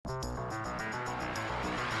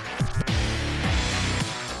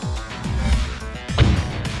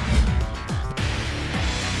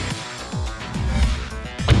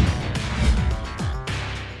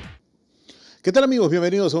¿Qué tal, amigos?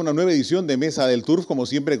 Bienvenidos a una nueva edición de Mesa del Turf, como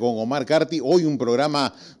siempre con Omar Carti. Hoy un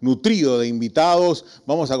programa nutrido de invitados.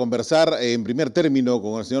 Vamos a conversar en primer término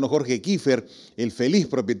con el señor Jorge Kiefer, el feliz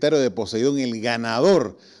propietario de Poseidón, el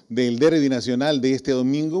ganador del Derby Nacional de este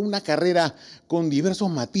domingo. Una carrera con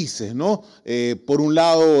diversos matices, ¿no? Por un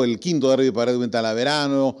lado, el quinto Derby para Edwin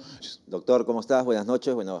Talaverano. Doctor, ¿cómo estás? Buenas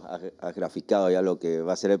noches. Bueno, has graficado ya lo que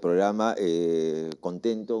va a ser el programa.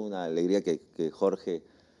 Contento, una alegría que Jorge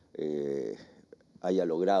haya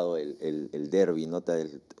logrado el derby, ¿no?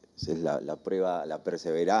 Es la prueba, la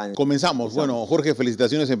perseverancia. Comenzamos. Bueno, Jorge,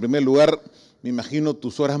 felicitaciones en primer lugar. Me imagino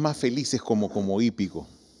tus horas más felices como hípico.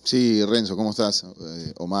 Sí, Renzo, ¿cómo estás?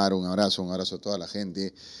 Omar, un abrazo a toda la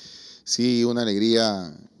gente. Sí, una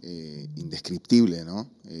alegría indescriptible, ¿no?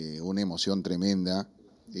 Una emoción tremenda.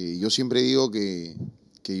 Yo siempre digo que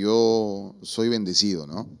yo soy bendecido,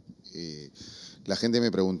 ¿no? La gente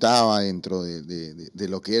me preguntaba dentro de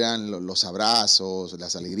lo que eran los abrazos,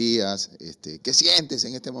 las alegrías, ¿qué sientes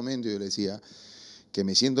en este momento? Y yo le decía que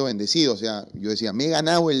me siento bendecido. O sea, yo decía, me he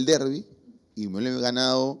ganado el derby y me lo he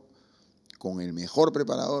ganado con el mejor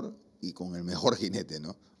preparador y con el mejor jinete,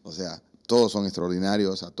 ¿no? O sea, todos son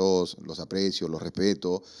extraordinarios, a todos los aprecio, los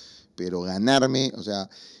respeto, pero ganarme, o sea,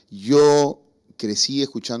 yo crecí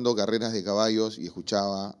escuchando carreras de caballos y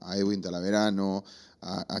escuchaba a Edwin Talaverano,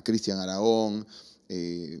 a Cristian Aragón,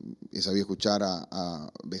 sabía escuchar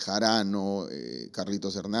a Bejarano,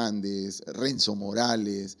 Carlitos Hernández, Renzo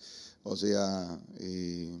Morales, o sea,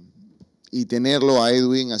 y tenerlo a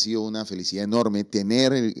Edwin ha sido una felicidad enorme.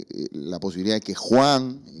 Tener la posibilidad de que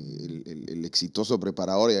Juan, el exitoso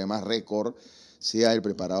preparador y además récord, sea el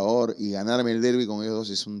preparador y ganarme el derby con ellos dos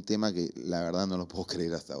es un tema que la verdad no lo puedo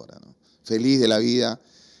creer hasta ahora, ¿no? Feliz de la vida,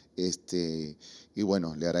 y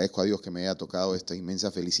bueno, le agradezco a Dios que me haya tocado esta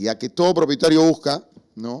inmensa felicidad que todo propietario busca,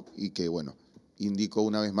 ¿no? Y que bueno, indico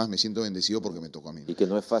una vez más, me siento bendecido porque me tocó a mí. Y que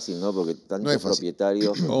no es fácil, ¿no? Porque tantos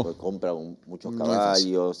propietarios compran muchos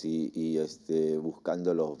caballos y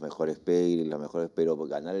buscando los mejores pay, las mejores, pero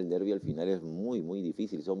ganar el derby al final es muy, muy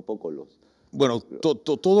difícil. Son pocos los... Bueno,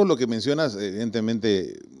 todo lo que mencionas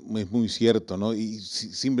evidentemente es muy cierto, ¿no? Y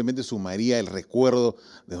simplemente sumaría el recuerdo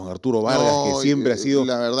de don Arturo Vargas, que siempre ha sido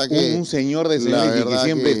la verdad que, un señor de señores que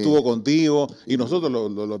siempre estuvo contigo y nosotros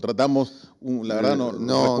lo tratamos, la verdad, un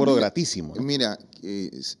recuerdo gratísimo, ¿no? Mira,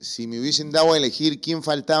 si me hubiesen dado a elegir quién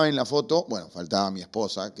faltaba en la foto, bueno, faltaba mi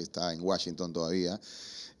esposa, que está en Washington todavía.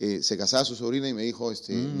 Se casaba su sobrina y me dijo,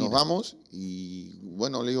 nos vamos, y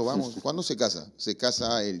bueno, le digo, vamos, ¿cuándo se casa? Se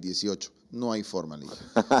casa el 18. No hay forma, le dije.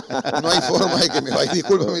 No hay forma de que me vaya,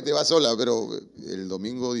 discúlpame, te vas sola, pero el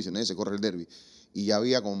domingo 19 se corre el derby. Y ya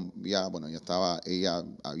ella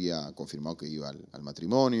había confirmado que iba al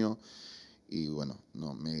matrimonio, y bueno,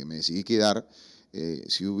 no, me decidí quedar.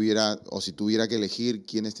 Si tuviera que elegir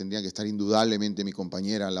quiénes tendrían que estar, indudablemente mi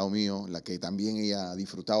compañera al lado mío, la que también ella ha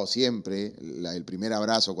disfrutado siempre, el primer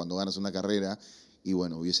abrazo cuando ganas una carrera, y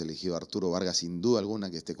bueno, hubiese elegido a Arturo Vargas sin duda alguna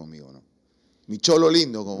que esté conmigo, ¿no? Mi cholo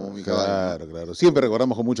lindo como mi caballo. Claro, ¿no? Claro. Siempre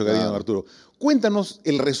recordamos con mucho cariño a Arturo. Cuéntanos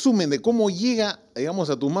el resumen de cómo llega, digamos,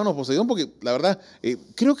 a tus manos Poseidón, porque la verdad,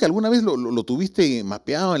 creo que alguna vez lo tuviste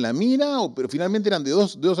mapeado en la mira, pero finalmente eran de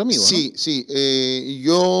dos amigos, sí, ¿no? Sí.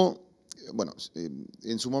 Bueno,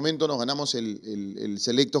 en su momento nos ganamos el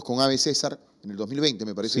Selectos con Ave César, en el 2020,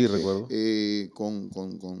 me parece. Sí, recuerdo.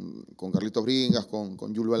 Con Carlitos Bringas, con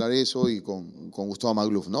Julio Valareso y con Gustavo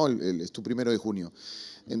Magluf, ¿no? Es tu 1 de junio.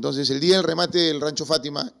 Entonces, el día del remate del Rancho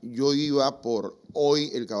Fátima, yo iba por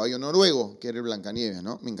hoy el caballo noruego, que era el Blancanieves,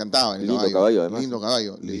 ¿no? Me encantaba el lindo caballo, además. Lindo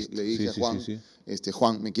caballo. Le dije a Juan,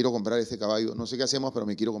 Juan, me quiero comprar este caballo. No sé qué hacemos, pero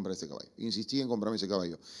me quiero comprar este caballo. Insistí en comprarme ese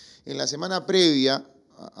caballo. En la semana previa,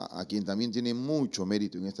 a quien también tiene mucho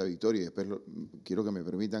mérito en esta victoria, y después quiero que me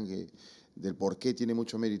permitan del por qué tiene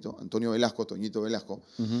mucho mérito, Antonio Velasco, Toñito Velasco.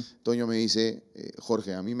 Toño me dice,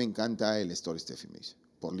 Jorge, a mí me encanta el Store Steffi, me dice,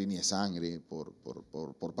 por línea de sangre,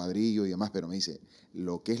 por padrillo y demás, pero me dice,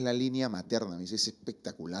 lo que es la línea materna, me dice, es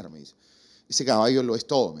espectacular, me dice. Ese caballo lo es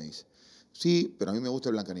todo, me dice. Sí, pero a mí me gusta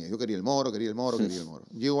el Blancanieves. Yo quería el moro.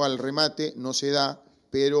 Llego al remate, no se da,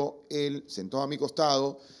 pero él, sentado a mi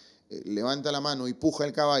costado, levanta la mano y puja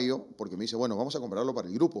el caballo, porque me dice, bueno, vamos a comprarlo para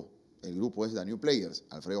el grupo. El grupo es The New Players,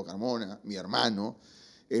 Alfredo Carmona, mi hermano,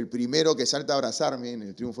 el primero que salta a abrazarme en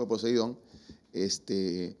el triunfo de Poseidón,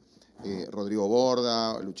 Rodrigo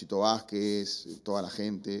Borda, Luchito Vázquez, toda la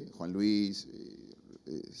gente, Juan Luis,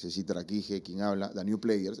 Ceci Traquije, quien habla, The New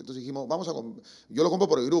Players. Entonces dijimos, yo lo compro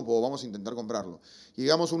por el grupo, vamos a intentar comprarlo.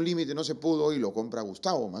 Llegamos a un límite, no se pudo, y lo compra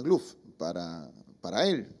Gustavo Magluf para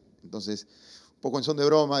él. Entonces, un poco en son de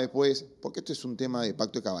broma después, porque esto es un tema de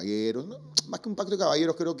pacto de caballeros, ¿no? Más que un pacto de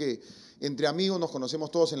caballeros, creo que entre amigos nos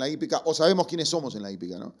conocemos todos en la hípica, o sabemos quiénes somos en la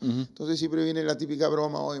hípica, ¿no? Entonces siempre viene la típica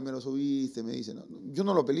broma, oye, me lo subiste, me dice, no, yo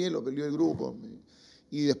no lo peleé, lo peleó el grupo.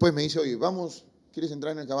 Y después me dice, oye, vamos, ¿quieres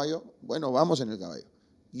entrar en el caballo? Bueno, vamos en el caballo.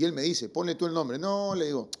 Y él me dice, ponle tú el nombre. No, le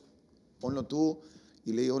digo, ponlo tú.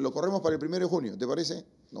 Y le digo, lo corremos para el 1 de junio, ¿te parece?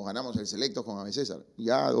 Nos ganamos el Selectos con Ave César.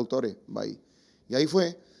 Ya, doctores, va ahí. Y ahí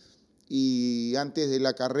fue. Y antes de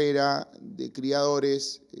la carrera de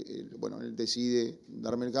criadores, bueno, él decide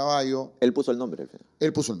darme el caballo. Él puso el nombre al final.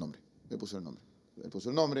 Él puso el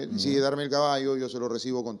nombre. Decide darme el caballo, yo se lo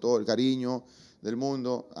recibo con todo el cariño del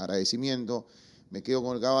mundo, agradecimiento. Me quedo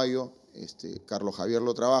con el caballo. Carlos Javier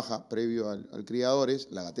lo trabaja previo al criadores,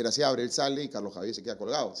 la gatera se abre, él sale y Carlos Javier se queda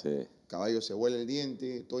colgado. Sí. El caballo se vuela el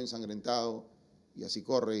diente, todo ensangrentado, y así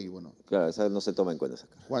corre, y bueno. Claro, esa no se toma en cuenta esa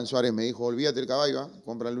carrera. Juan Suárez me dijo, olvídate del caballo,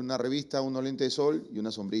 cómprale una revista, unos lentes de sol y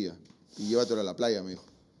una sombrilla, y llévatelo a la playa, me dijo.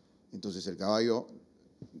 Entonces el caballo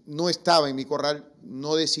no estaba en mi corral,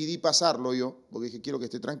 no decidí pasarlo yo, porque dije, quiero que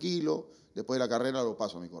esté tranquilo, después de la carrera lo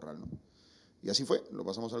paso a mi corral, ¿no? Y así fue, lo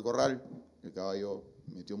pasamos al corral, el caballo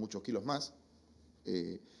metió muchos kilos más,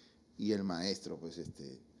 y el maestro, pues,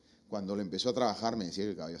 cuando lo empezó a trabajar me decía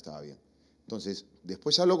que el caballo estaba bien. Entonces,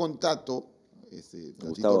 después habló con Tato,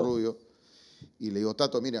 Tatito Rubio, y le digo,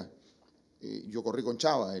 Tato, mira, yo corrí con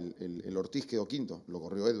Chava, el Ortiz quedó quinto, lo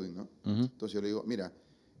corrió Edwin, ¿no? Entonces yo le digo, mira,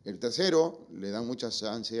 el tercero le dan mucha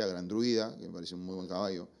chance a Gran Druida, que me parece un muy buen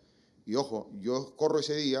caballo. Y ojo, yo corro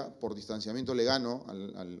ese día, por distanciamiento le gano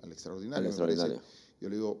al extraordinario. Yo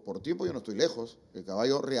le digo, por tiempo yo no estoy lejos. El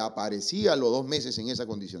caballo reaparecía a los 2 meses en esa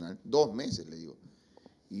condicional. 2 meses, le digo.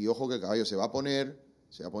 Y ojo que el caballo se va a poner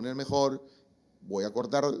mejor, voy a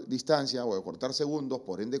cortar distancia, voy a cortar segundos,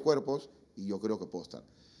 por ende cuerpos, y yo creo que puedo estar.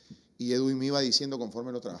 Y Edwin me iba diciendo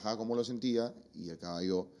conforme lo trabajaba, cómo lo sentía, y el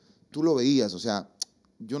caballo, tú lo veías, o sea,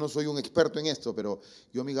 yo no soy un experto en esto, pero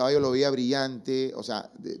yo mi caballo lo veía brillante, o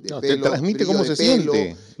sea, de pelo. Te transmite cómo se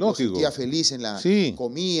siente, lógico. Lo sentía feliz en la... Sí.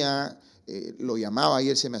 Comía, lo llamaba y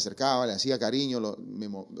él se me acercaba, le hacía cariño,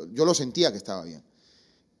 yo lo sentía que estaba bien.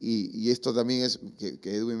 Y esto también es,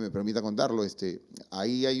 que Edwin me permita contarlo,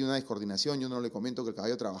 ahí hay una descoordinación, yo no le comento que el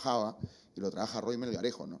caballo trabajaba, y lo trabaja Roy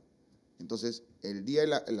Melgarejo, ¿no? Entonces, el día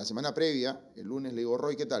de la semana previa, el lunes, le digo,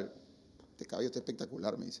 Roy, ¿qué tal? Este caballo está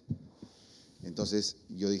espectacular, me dice. Entonces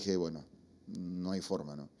yo dije, bueno, no hay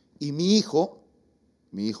forma, ¿no? Y mi hijo,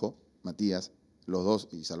 Matías, los dos,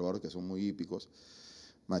 y Salvador, que son muy hípicos,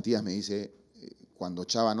 Matías me dice, cuando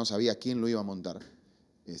Chava no sabía quién lo iba a montar,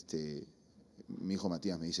 mi hijo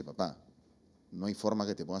Matías me dice, papá, no hay forma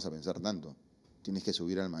que te pongas a pensar tanto, tienes que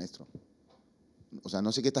subir al maestro. O sea,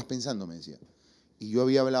 no sé qué estás pensando, me decía. Y yo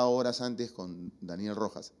había hablado horas antes con Daniel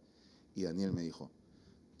Rojas, y Daniel me dijo,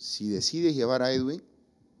 si decides llevar a Edwin,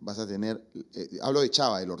 vas a tener, hablo de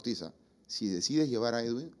Chava, del Ortiza, si decides llevar a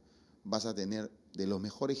Edwin, vas a tener de los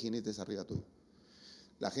mejores jinetes arriba tuyo.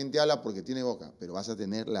 La gente habla porque tiene boca, pero vas a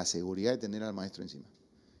tener la seguridad de tener al maestro encima.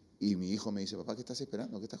 Y mi hijo me dice, papá, ¿qué estás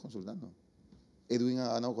esperando? ¿Qué estás consultando? Edwin ha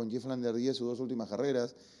ganado con Jeff Lander-Díez sus 2 últimas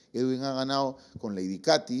carreras, Edwin ha ganado con Lady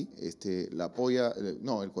Katy,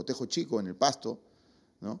 el cotejo chico en el Pasto,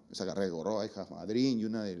 ¿no? Esa carrera de Gorroa, hija Madrid, y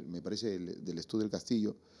una, me parece, del Estudio del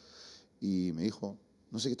Castillo. Y me dijo,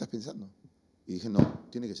 no sé qué estás pensando. Y dije, no,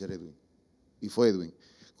 tiene que ser Edwin. Y fue Edwin.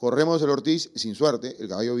 Corremos el Ortiz sin suerte, el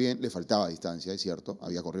caballo bien, le faltaba distancia, es cierto.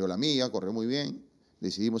 Había corrido la mía, corrió muy bien.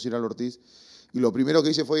 Decidimos ir al Ortiz. Y lo primero que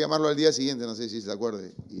hice fue llamarlo al día siguiente, no sé si se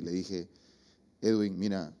acuerde. Y le dije, Edwin,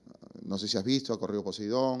 mira, no sé si has visto, ha corrido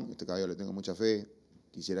Poseidón, este caballo le tengo mucha fe,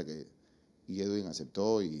 quisiera que... Y Edwin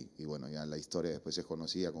aceptó y bueno, ya la historia después se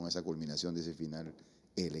conocía con esa culminación de ese final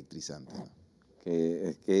electrizante, ¿no?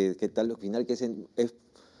 ¿Qué tal lo final?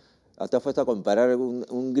 Hasta fue hasta comparar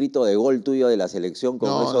un grito de gol tuyo de la selección con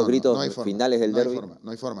esos gritos finales del derbi.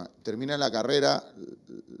 No hay forma. Termina la carrera,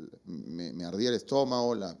 me ardía el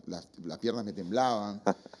estómago, las piernas me temblaban.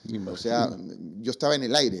 O sea, yo estaba en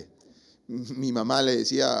el aire. Mi mamá le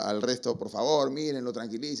decía al resto, por favor, mírenlo,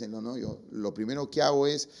 tranquilícenlo, ¿no? Yo lo primero que hago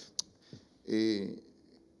es...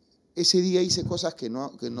 ese día hice cosas que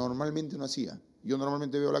normalmente no hacía. Yo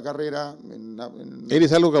normalmente veo la carrera...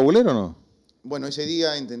 ¿Eres algo cabulero o no? Bueno, ese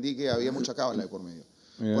día entendí que había mucha cábala de por medio.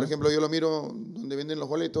 Yeah. Por ejemplo, yo lo miro donde venden los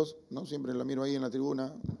boletos, ¿no? Siempre lo miro ahí en la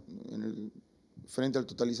tribuna, frente al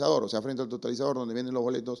totalizador, donde venden los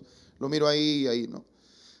boletos, lo miro ahí, ¿no?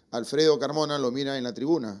 Alfredo Carmona lo mira en la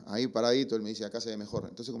tribuna, ahí paradito, él me dice, acá se ve mejor.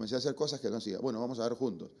 Entonces comencé a hacer cosas que no hacía. Bueno, vamos a ver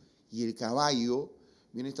juntos. Y el caballo,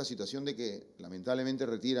 viene esta situación de que lamentablemente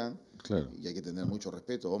retiran, Claro. y hay que tener mucho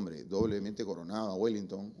respeto, hombre, doblemente coronado a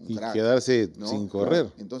Wellington, un Y crack, quedarse ¿no? sin correr.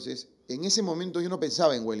 Claro. Entonces, en ese momento yo no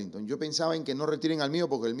pensaba en Wellington, yo pensaba en que no retiren al mío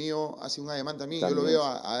porque el mío hace un ademán también. Yo lo veo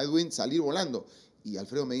a Edwin salir volando. Y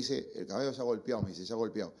Alfredo me dice, el caballo se ha golpeado, me dice, se ha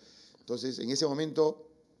golpeado. Entonces, en ese momento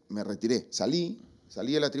me retiré, salí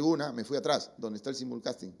de la tribuna, me fui atrás, donde está el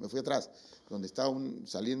simulcasting, me fui atrás, donde está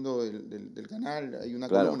saliendo del canal, hay una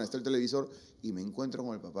columna, está el televisor, y me encuentro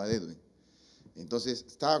con el papá de Edwin. Entonces,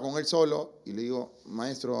 estaba con él solo, y le digo,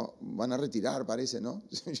 maestro, van a retirar, parece, ¿no?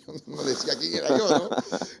 Yo no decía quién era yo, ¿no?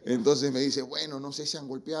 Entonces me dice, bueno, no sé si han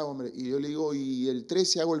golpeado, hombre. Y yo le digo, ¿y el 3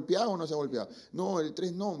 se ha golpeado o no se ha golpeado? No, el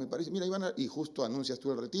 3 no, me parece, mira, y justo anuncias tú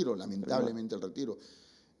el retiro, lamentablemente el retiro.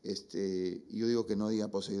 Y yo digo que no diga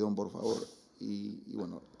Poseidón, por favor. Y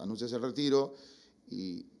bueno, anuncias el retiro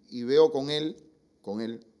y veo con él,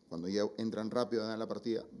 cuando ya entran rápido a dar la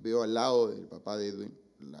partida, veo al lado del papá de Edwin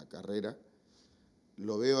la carrera,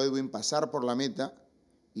 lo veo a Edwin pasar por la meta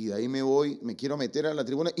y de ahí me voy, me quiero meter a la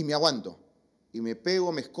tribuna y me aguanto. Y me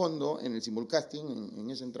pego, me escondo en el simulcasting, en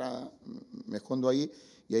esa entrada, me escondo ahí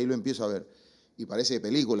y ahí lo empiezo a ver. Y parece de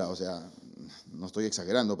película, o sea, no estoy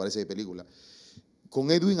exagerando, parece de película. Con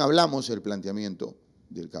Edwin hablamos el planteamiento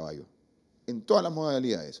del caballo. En todas las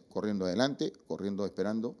modalidades, corriendo adelante, corriendo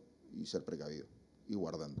esperando y ser precavido y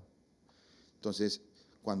guardando. Entonces,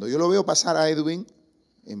 cuando yo lo veo pasar a Edwin,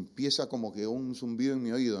 empieza como que un zumbido en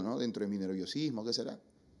mi oído, ¿no? Dentro de mi nerviosismo, ¿qué será?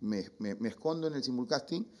 Me escondo en el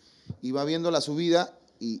simulcasting y va viendo la subida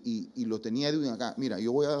y lo tenía Edwin acá. Mira,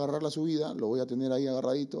 yo voy a agarrar la subida, lo voy a tener ahí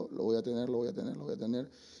agarradito, lo voy a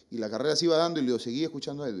tener. Y la carrera se iba dando y lo seguí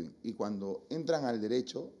escuchando a Edwin. Y cuando entran al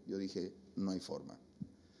derecho, yo dije, no hay forma.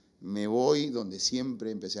 Me voy donde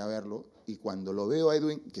siempre empecé a verlo y cuando lo veo a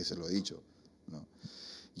Edwin, que se lo he dicho, ¿no?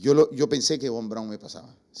 Yo pensé que Von Braun me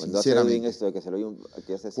pasaba, Cuando sinceramente. hace Edwin esto de que se lo vi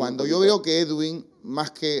que hace así Cuando un yo poquito. veo que Edwin,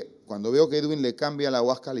 cuando veo que Edwin le cambia la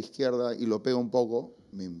huasca a la izquierda y lo pega un poco,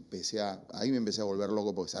 ahí me empecé a volver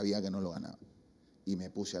loco porque sabía que no lo ganaba. Y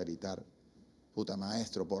me puse a gritar, puta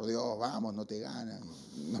maestro, por Dios, vamos, no te ganan.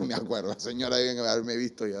 No me acuerdo, la señora debe haberme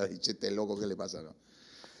visto y haber dicho, este loco, ¿qué le pasa? ¿No?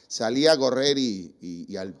 Salí a correr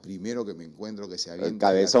y al primero que me encuentro que se avienta El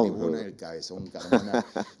cabezón, en la tribuna, el cabezón Carmona.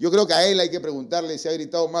 Yo creo que a él hay que preguntarle si ha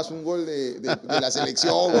gritado más un gol de la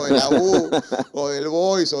selección o de la U o del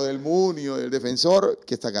Boys o del Muni o del Defensor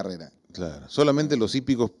que esta carrera. Claro, solamente los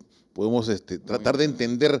hípicos podemos tratar de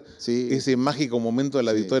entender ese mágico momento de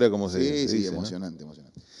la victoria, como se dice. Sí, emocionante, ¿no?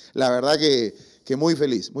 Emocionante. La verdad que muy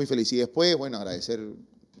feliz, muy feliz. Y después, bueno, agradecer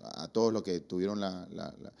a todos los que tuvieron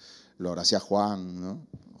lo abracé a Juan, ¿no?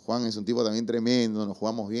 Juan es un tipo también tremendo, nos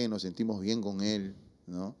jugamos bien, nos sentimos bien con él,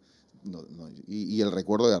 ¿no? Y el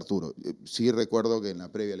recuerdo de Arturo. Sí recuerdo que en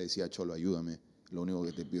la previa le decía, Cholo, ayúdame, lo único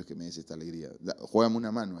que te pido es que me des esta alegría. Juégame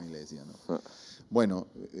una mano, ahí le decía, ¿no? Bueno,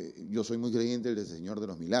 yo soy muy creyente del Señor de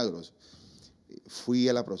los Milagros. Fui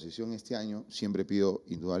a la procesión este año, siempre pido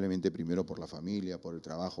indudablemente primero por la familia, por el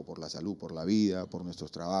trabajo, por la salud, por la vida, por nuestros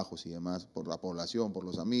trabajos y demás, por la población, por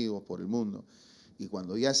los amigos, por el mundo. Y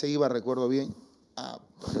cuando ya se iba, recuerdo bien,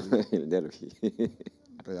 el derbi.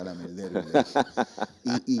 Regálame el derbi.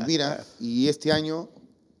 Y mira, y este año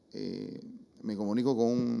me comunico con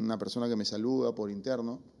una persona que me saluda por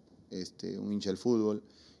interno, un hincha del fútbol.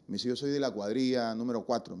 Me dice, yo soy de la cuadrilla número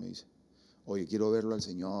 4, me dice. Oye, quiero verlo al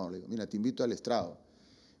señor. Le digo, mira, te invito al estrado.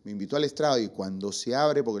 Me invitó al estrado y cuando se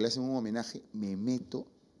abre, porque le hacen un homenaje, me meto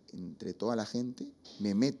entre toda la gente,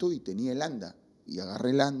 me meto y tenía el anda. Y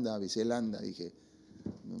agarré el anda, besé el anda, dije,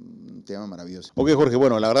 un tema maravilloso. Ok, Jorge,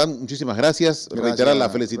 bueno, la verdad, muchísimas gracias. Reiterar la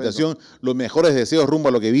felicitación, los mejores deseos rumbo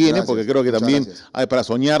a lo que viene, porque creo que también hay para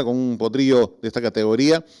soñar con un potrillo de esta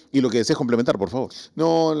categoría. Y lo que desees complementar, por favor.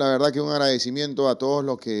 No, la verdad que un agradecimiento a todos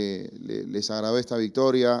los que les agradó esta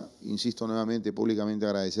victoria. Insisto nuevamente, públicamente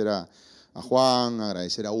agradecer a Juan,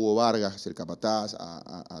 agradecer a Hugo Vargas, el capataz,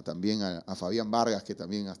 también a Fabián Vargas, que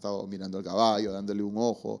también ha estado mirando el caballo, dándole un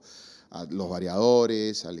ojo, a los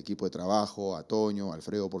variadores, al equipo de trabajo, a Toño, a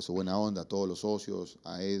Alfredo por su buena onda, a todos los socios,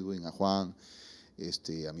 a Edwin, a Juan,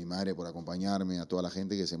 a mi madre por acompañarme, a toda la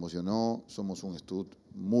gente que se emocionó. Somos un stud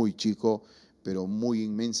muy chico, pero muy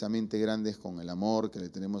inmensamente grandes con el amor que le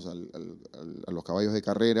tenemos a los caballos de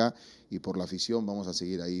carrera, y por la afición vamos a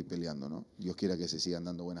seguir ahí peleando, ¿no? Dios quiera que se sigan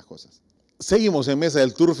dando buenas cosas. Seguimos en Mesa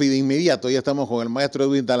del Turf y de inmediato ya estamos con el maestro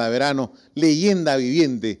Edwin Talaverano, leyenda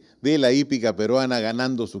viviente de la hípica peruana,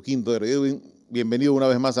 ganando su quinto derby. Edwin, bienvenido una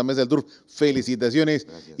vez más a Mesa del Turf. Felicitaciones.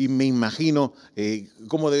 Gracias. Y me imagino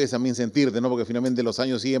cómo debes también sentirte, ¿no? Porque finalmente los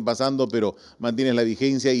años siguen pasando, pero mantienes la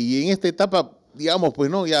vigencia. Y en esta etapa, digamos, pues,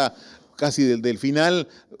 ¿no? Ya casi del final,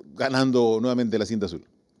 ganando nuevamente la cinta azul.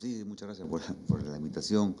 Sí, muchas gracias por la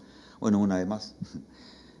invitación. Bueno, una vez más.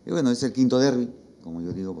 Y bueno, es el quinto derbi, como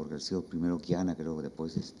yo digo, porque ha sido primero Kiana, creo que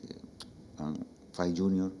después Fay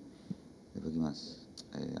Junior, después ¿quién más?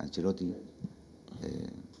 Ancelotti,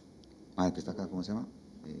 el que está acá, ¿cómo se llama?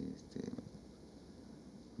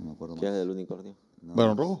 No me acuerdo más. ¿Quién es del unicornio? No,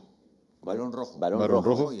 ¿Barón Rojo? Barón Rojo. Barón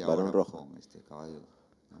Rojo. Y ahora Barón Rojo. con este caballo.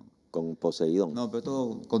 ¿No? Con Poseidón. No, pero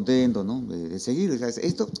todo contento, ¿no? De seguir. O sea,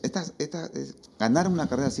 ganar una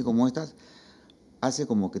carrera así como estas hace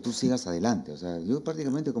como que tú sigas adelante. O sea, yo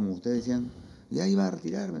prácticamente, como ustedes decían, ya iba a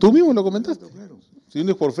retirarme. Tú mismo lo comentaste. Claro. Si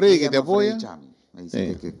no es por Freddy Me que te llama apoya. Freddy Chami, me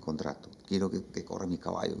dice que contrato. Quiero que corra mi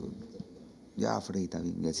caballo. Ya, Freddy, está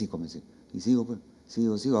bien. Y así comencé. Y sigo, pues.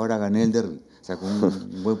 Sigo. Ahora gané el derbi. O sea, con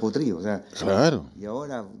un buen potrillo. O sea, Claro. Y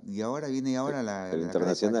ahora viene la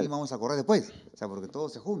internacional. Y vamos a correr después. O sea, porque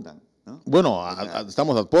todos se juntan, ¿no? Bueno,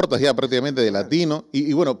 estamos a puertas ya prácticamente de Latino.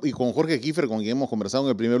 Y bueno, y con Jorge Kiefer, con quien hemos conversado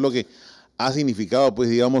en el primer bloque, ha significado, pues,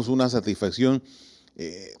 digamos, una satisfacción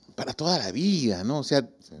para toda la vida, ¿no? O sea,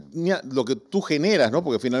 mira, lo que tú generas, ¿no?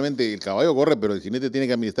 Porque finalmente el caballo corre, pero el jinete tiene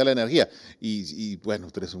que administrar la energía. Y bueno,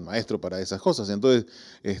 tú eres un maestro para esas cosas. Entonces,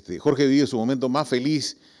 Jorge vive su momento más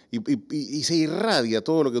feliz y se irradia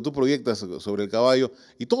todo lo que tú proyectas sobre el caballo.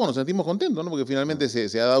 Y todos nos sentimos contentos, ¿no? Porque finalmente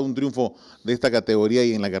se ha dado un triunfo de esta categoría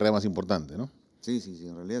y en la carrera más importante, ¿no? Sí.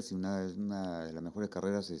 En realidad sí, es una de las mejores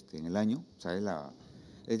carreras en el año. O sea,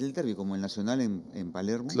 es el derbi, como el nacional en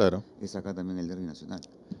Palermo. Claro. Es acá también el derbi nacional.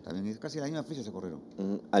 También es casi la misma fecha se corrieron.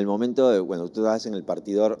 Al momento, bueno, tú estabas en el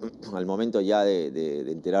partidor, al momento ya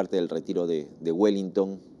de enterarte del retiro de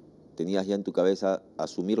Wellington, ¿tenías ya en tu cabeza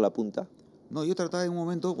asumir la punta? No, yo trataba en un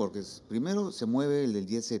momento, porque primero se mueve el del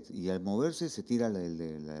 10 set y al moverse se tira el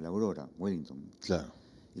de la Aurora, Wellington. Claro.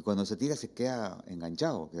 Y cuando se tira se queda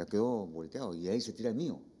enganchado, quedó volteado y ahí se tira el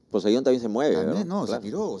mío. Poseidón también se mueve, También, no, Claro.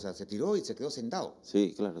 se tiró y se quedó sentado.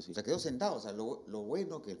 Sí, claro, sí. Se quedó sentado, o sea, lo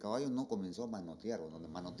bueno que el caballo no comenzó a manotear, donde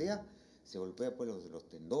manotea se golpea pues los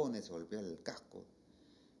tendones, se golpea el casco.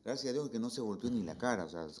 Gracias a Dios que no se golpeó ni la cara, o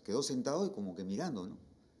sea, quedó sentado y como que mirando, ¿no?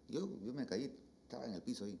 Yo me caí, estaba en el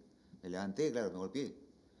piso ahí. Me levanté, claro, me golpeé.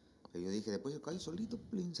 Pero yo dije, después el caballo solito,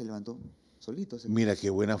 plin, se levantó. Solito. Mira qué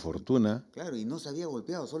buena fortuna. Claro, y no se había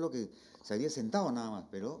golpeado, solo que se había sentado nada más,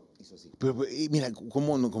 pero hizo así. Pero, y mira,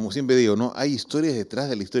 como siempre digo, ¿no? Hay historias detrás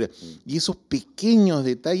de la historia. Sí. Y esos pequeños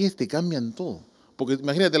detalles te cambian todo. Porque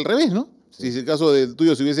imagínate al revés, ¿no? Sí. Si es el caso del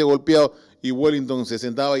tuyo se hubiese golpeado y Wellington se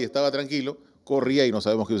sentaba y estaba tranquilo, corría y no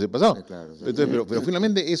sabemos qué hubiese pasado. Claro, sí. Entonces, pero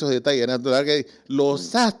finalmente esos detalles,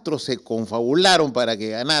 los astros se confabularon para que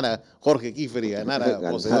ganara Jorge Kiefer y ganara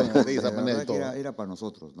Poseidón de esa La manera verdad y todo. que era para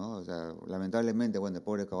nosotros, ¿no? O sea, lamentablemente, bueno, el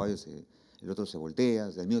pobre caballo, el otro se voltea,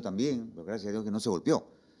 el mío también, pero gracias a Dios que no se golpeó.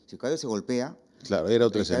 Si el caballo se golpea, Claro, era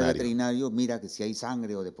otro el escenario. veterinario mira que si hay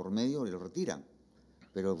sangre o de por medio, lo retiran.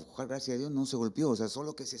 Pero gracias a Dios no se golpeó, o sea,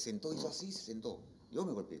 solo que se sentó, hizo así, se sentó. Yo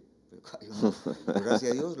me golpeé, pero el caballo no. Pero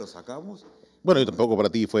gracias a Dios lo sacamos. Bueno, y tampoco para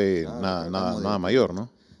ti fue Claro, nada tratamos de- mayor,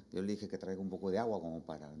 ¿no? Yo le dije que traiga un poco de agua como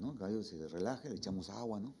para, ¿no? El caballo se relaje, le echamos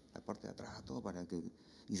agua, ¿no? La parte de atrás, todo para que...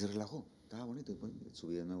 Y se relajó, estaba bonito, y después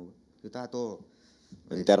subí de nuevo. Yo estaba todo...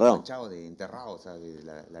 Enterrado. manchado enterrado, o sea, de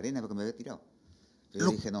la arena que me había tirado. Yo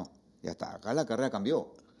dije, no, ya está, acá la carrera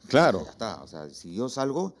cambió. Claro. Ya está, o sea, si yo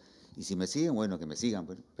salgo y si me siguen, bueno, que me sigan,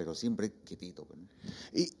 pero siempre quietito. Pues, ¿no?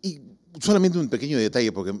 Y solamente un pequeño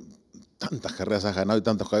detalle, porque tantas carreras has ganado y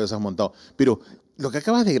tantos caballos has montado, pero lo que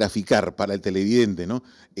acabas de graficar para el televidente, ¿no?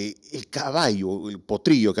 El caballo, el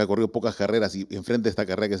potrillo que ha corrido pocas carreras y enfrente de esta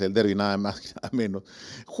carrera que es el derbi, nada más y nada menos,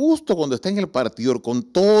 justo cuando está en el partidor, con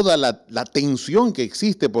toda la tensión que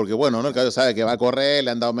existe, porque bueno, ¿no? El caballo sabe que va a correr,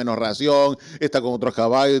 le han dado menos ración, está con otros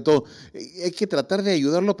caballos y todo, hay que tratar de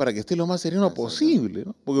ayudarlo para que esté lo más sereno posible,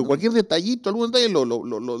 ¿no? Porque cualquier detallito, algún detalle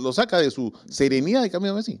lo saca de su serenidad y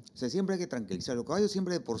cambia así. O sea, siempre hay que tranquilizar. Los caballos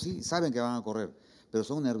siempre de por sí saben que van a correr, pero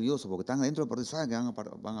son nerviosos porque están adentro del partido, saben que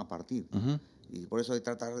van a partir. Ujú. Y por eso hay que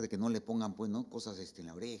tratar de que no le pongan pues, ¿no? cosas en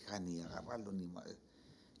la oreja, ni agarrarlo, ni más.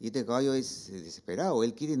 Y este caballo es desesperado,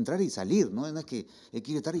 él quiere entrar y salir, no es que él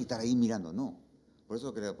quiere estar y estar ahí mirando, no. Por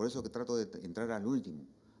eso que trato de entrar al último.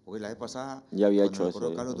 Porque la vez pasada, Ya había cuando hecho lo eso, corrió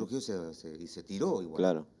ya, Carlos ¿no? Trujillo, se tiró igual.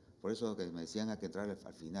 Claro. Por eso que me decían hay que entrar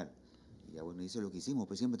al final. Y ya bueno, hice lo que hicimos,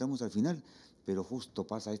 pues siempre entramos al final, pero justo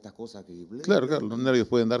pasa estas cosas que... Claro, los nervios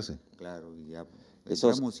pueden darse. Claro, y ya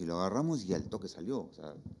Esos- entramos y lo agarramos y al toque salió. O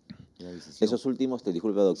sea, era decisión. Esos últimos, te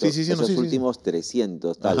disculpa, doctor, Sí, no, esos sí. últimos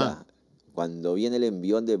 300, Ajá. tala, cuando viene el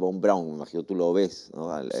envión de Von Braun, me imagino tú lo ves, ¿no?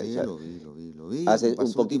 Sí, lo vi. Hace Pasó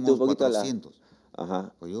un poquito últimos a la... 400.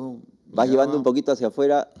 Ajá. Pues yo Vas miraba- llevando un poquito hacia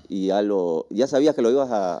afuera y ya sabías que lo ibas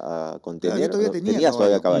a Claro, contener. yo todavía ¿No? tenía Tenías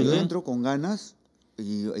todavía caballo. caballo. Yo entro con ganas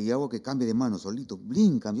y hago que cambie de mano solito.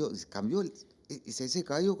 Blin, cambió ese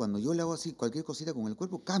caballo, cuando yo le hago así, cualquier cosita con el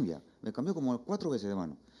cuerpo, cambia. Me cambió como 4 veces de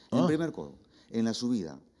mano. En el primer codo, en la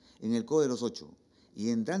subida, en el codo de los 8. Y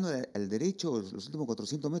entrando al derecho, los últimos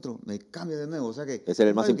 400 metros, me cambia de nuevo. O sea que Ese era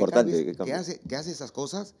el un más caballo importante que que cambia. hace esas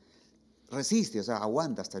cosas, resiste, o sea,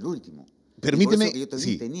 aguanta hasta el último. Permíteme, Y por eso que yo también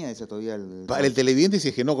sí. tenía ese todavía el Para el televidente, si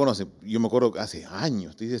es que no conoce, yo me acuerdo que hace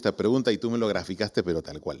años te hice esta pregunta y tú me lo graficaste, pero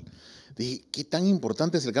tal cual. Dije, ¿qué tan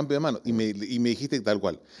importante es el cambio de mano? Y me dijiste tal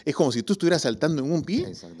cual. Es como si tú estuvieras saltando en un pie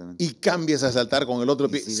Exactamente. y cambias a saltar con el otro Y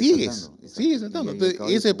pie. sigues Sigues, saltando, exacto. sigues saltando. Y el Entonces,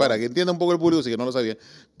 caballo ese es para igual. que entienda un poco el público, si que no lo sabía,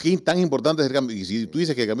 ¿qué tan importante es el cambio? Y si tú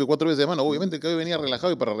dices que cambió 4 veces de mano, obviamente el caballo venía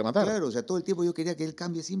relajado y para rematar. Claro, o sea, todo el tiempo yo quería que él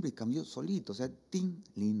cambie siempre y cambió solito. O sea, tin,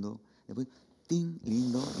 lindo. Después, tin,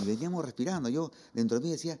 lindo. Y veníamos respirando. Yo dentro de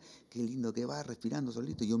mí decía, qué lindo que va respirando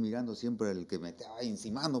solito. Y yo mirando siempre al que me estaba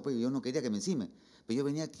encimando, pues yo no quería que me encime. Pero yo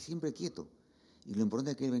venía siempre quieto. Y lo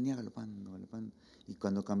importante es que él venía galopando. Y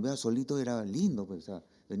cuando cambiaba solito era lindo, pues, o sea,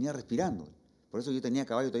 venía respirando. Por eso yo tenía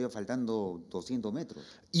caballo todavía faltando 200 metros.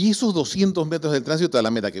 Y esos 200 metros del tránsito a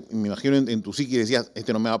la meta, que me imagino en tu psique decías,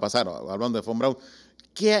 este no me va a pasar, hablando de Von Braun,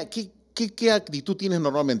 ¿qué actitud tienes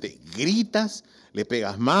normalmente? ¿Gritas? ¿Le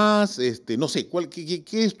pegas más? No sé,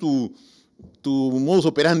 ¿qué es tu modus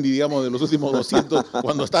operandi, digamos, de los últimos 200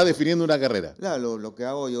 cuando estás definiendo una carrera? Claro, lo que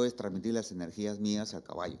hago yo es transmitir las energías mías al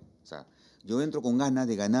caballo. O sea, yo entro con ganas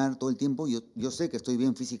de ganar todo el tiempo. Yo sé que estoy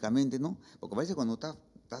bien físicamente, ¿no? Porque a veces cuando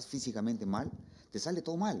estás físicamente mal, te sale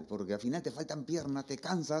todo mal, porque al final te faltan piernas, te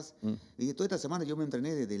cansas. Y toda esta semana yo me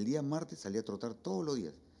entrené desde el día martes, salí a trotar todos los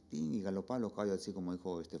días. Y galopaba los caballos, así como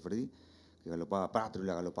dijo Freddy, que galopaba Patro y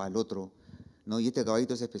la galopaba el otro. ¿No? Y este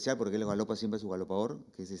caballito es especial porque él galopa siempre a su galopador,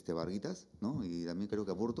 que es Varguitas, ¿no? Y también creo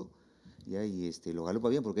que a Burto. Y ahí lo galopa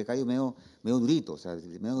bien porque es caballo medio durito, o sea,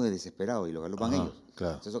 medio desesperado, y lo galopan ellos.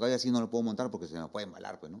 Claro. Entonces, esos caballos así no lo puedo montar porque se me puede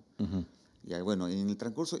embalar, pues, ¿no? Y ahí, bueno, en el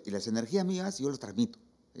transcurso, y las energías mías yo los transmito.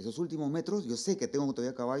 Esos últimos metros, yo sé que tengo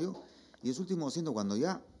todavía caballo, y esos últimos 200, cuando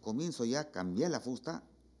ya comienzo ya a cambiar la fusta,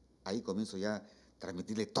 ahí comienzo ya a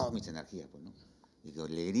transmitirle todas mis energías, pues, ¿no? Y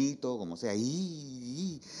le grito, como sea,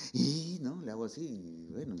 ¿no? Le hago así,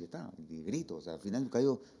 y bueno, ya está, y grito, o sea, al final el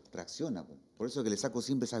caballo reacciona, pues. Por eso es que le saco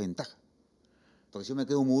siempre esa ventaja. Porque si yo me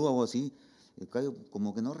quedo mudo o algo así, el caballo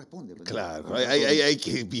como que no responde. Pues, Claro, ¿no? hay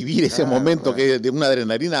que vivir ese Claro, momento claro. que de una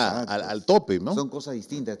adrenalina Exacto. al tope, ¿no? Son cosas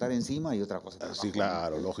distintas, estar encima y otra cosa estar Sí, abajo,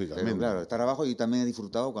 claro, ¿no? lógicamente. Pero claro, estar abajo yo también he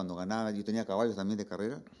disfrutado cuando ganaba, yo tenía caballos también de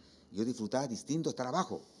carrera, yo disfrutaba distinto estar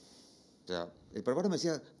abajo. O sea, el preparo me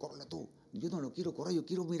decía, córrela tú. Yo no lo quiero correr, yo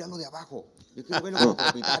quiero mirarlo de abajo. Yo quiero verlo como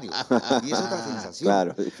propietario. Y es otra sensación.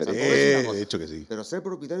 Claro, O sea, diferente. correr es una cosa, De hecho que sí. pero ser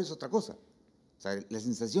propietario es otra cosa. O sea, la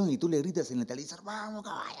sensación, y tú le gritas en el televisor, vamos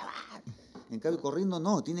caballo, va. En cambio, corriendo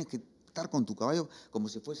no, tienes que estar con tu caballo como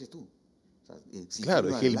si fueses tú. O sea, Claro,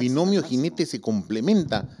 es que el relax binomio al máximo. jinete se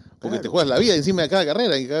complementa, porque te Claro. juegas la vida encima de cada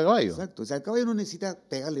carrera y cada caballo. Exacto. O sea, el caballo no necesita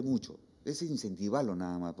pegarle mucho, es incentivarlo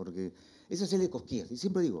nada más, porque eso es hacerle cosquillas. Y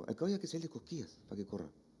siempre digo, al caballo hay que hacerle cosquillas para que corra,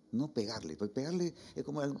 no pegarle. Porque pegarle es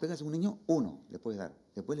como pegarse a un niño, uno le puedes dar.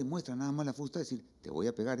 Después le muestras nada más la fusta, decir, te voy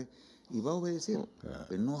a pegar, y va a obedecer. Claro.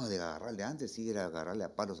 Pero no de agarrarle, antes sí era agarrarle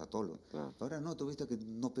a palos a todos. Claro. Ahora no, tú viste que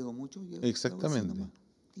no pego mucho. Y Exactamente.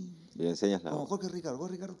 Y le enseñas la... Como Jorge Ricardo,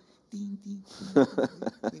 tin, tin, tin,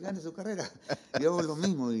 y gana su carrera. Yo hago lo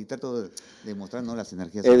mismo y trato de mostrar, ¿no?, las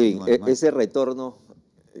energías. Edwin, animales. ese retorno,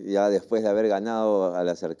 ya después de haber ganado, al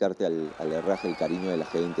acercarte al herraje, el cariño de la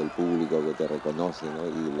gente, el público que te reconoce, ¿no?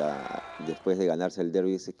 Y después de ganarse el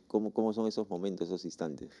derby, ¿cómo son esos momentos, esos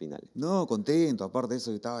instantes finales? No, contento, aparte de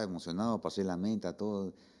eso, yo estaba emocionado, pasé la meta,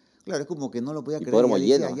 todo. Claro, es como que no lo podía creer. Hipódromo Ya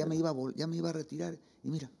decía, lleno. ya me iba a retirar, y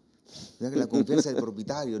mira, ya que la confianza del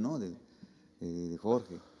propietario, ¿no?, de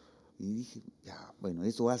Jorge. Y dije, ya, bueno,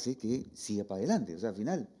 eso hace que siga para adelante. O sea, al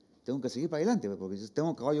final, tengo que seguir para adelante, porque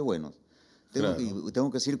tengo caballos buenos. Tengo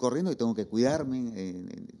que seguir corriendo y tengo que cuidarme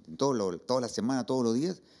toda la semana, todos los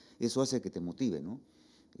días. Eso hace que te motive, ¿no?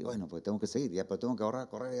 Y bueno, pues tengo que seguir, ya, pero tengo que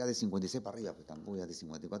correr ya de 56 para arriba, pues tampoco ya de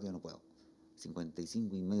 54 ya no puedo.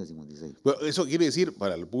 55 y medio, 56. Bueno, eso quiere decir,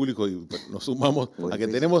 para el público, y nos sumamos Pues, a que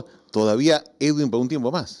pues, tenemos todavía Edwin para un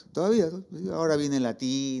tiempo más. Todavía, ahora viene el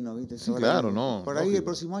latino, ¿viste? Sí, Ahora claro, viene, no, por ahí lógico. el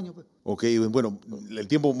próximo año, pues. Ok, bueno, el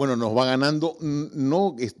tiempo nos va ganando.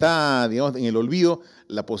 No está, digamos, en el olvido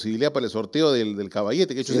la posibilidad para el sorteo del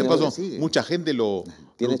caballete, que hecho Sí, ese paso, sigue. mucha gente lo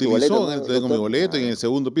 ¿Tienes tu utilizó, boleto, no, tengo mi doctor? boleto y en el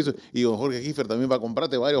segundo piso. Y don Jorge Kiefer también va a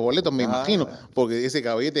comprarte varios boletos, me imagino, porque ese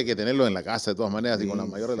caballete hay que tenerlo en la casa de todas maneras y con la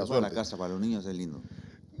mayor de las para la suertes. casa, para los niños es lindo.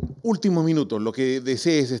 Últimos minutos, lo que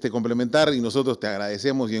desees complementar y nosotros te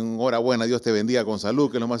agradecemos y enhorabuena, Dios te bendiga con salud,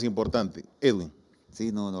 que es lo más importante. Edwin.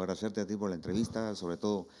 Sí, no, agradecerte a ti por la entrevista, sobre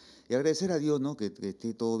todo, y agradecer a Dios, ¿no? Que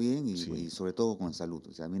esté todo bien y sobre todo con salud.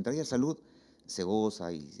 O sea, mientras haya salud, se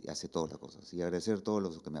goza y hace todas las cosas. Y agradecer a todos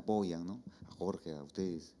los que me apoyan, ¿no? A Jorge, a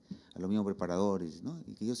ustedes, a los mismos preparadores, ¿no?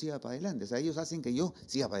 Y que yo siga para adelante. O sea, ellos hacen que yo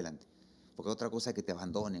siga para adelante. Porque otra cosa es que te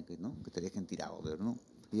abandonen, ¿no? Que te dejen tirado, pero no.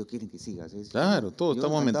 Ellos quieren que sigas. Claro, todos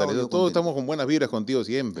estamos mentalizados, todos estamos con buenas vibras contigo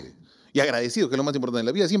siempre. Y agradecidos, que es lo más importante. En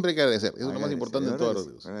la vida siempre hay que agradecer. Eso es lo más importante en todos los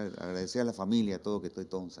días. Agradecer a la familia, a todo, que estoy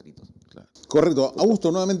todos sanitos. Claro. Correcto.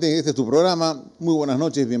 Augusto, nuevamente este es tu programa. Muy buenas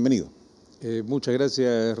noches, bienvenido. Muchas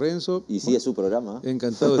gracias, Renzo. Y sí, es su programa.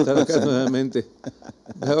 Encantado de estar acá nuevamente.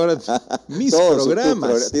 Ahora, mis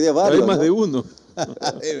programas. Tiene varios, hay más ¿no? de uno.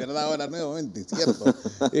 Es verdad, ahora nuevamente, cierto.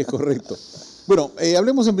 Es correcto. Bueno,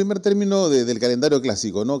 hablemos en primer término del calendario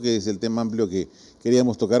clásico, ¿no? Que es el tema amplio que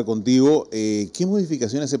queríamos tocar contigo. ¿Qué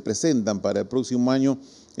modificaciones se presentan para el próximo año?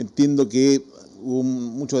 Entiendo que hubo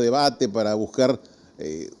mucho debate para buscar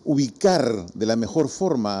ubicar de la mejor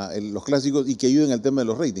forma los clásicos y que ayuden al tema de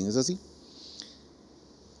los ratings, ¿es así?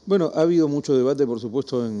 Bueno, ha habido mucho debate, por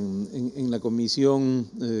supuesto, en la comisión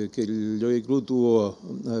que el Jockey Club tuvo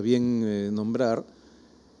a bien nombrar.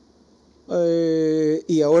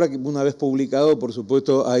 Y ahora, que una vez publicado, por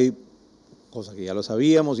supuesto, hay cosas que ya lo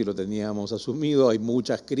sabíamos y lo teníamos asumido, hay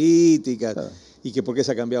muchas críticas, claro. Y que por qué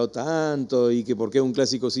se ha cambiado tanto, y que por qué un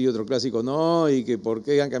clásico sí y otro clásico no, y que por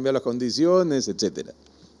qué han cambiado las condiciones, etcétera.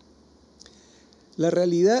 La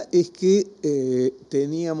realidad es que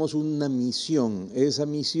teníamos una misión. Esa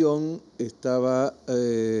misión estaba,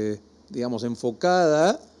 digamos,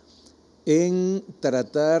 enfocada en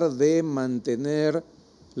tratar de mantener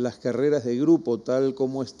las carreras de grupo tal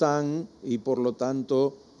como están y por lo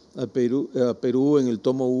tanto a Perú en el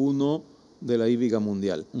tomo 1 de la hípica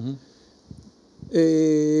mundial. Uh-huh.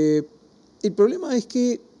 El problema es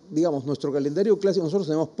que, digamos, nuestro calendario clásico, nosotros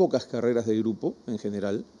tenemos pocas carreras de grupo en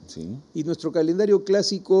general, sí. Y nuestro calendario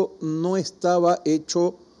clásico no estaba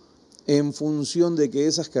hecho en función de que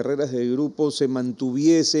esas carreras de grupo se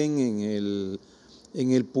mantuviesen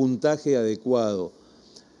en el puntaje adecuado.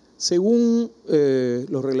 Según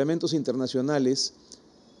los reglamentos internacionales,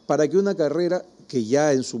 para que una carrera que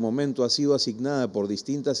ya en su momento ha sido asignada por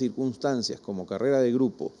distintas circunstancias como carrera de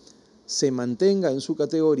grupo se mantenga en su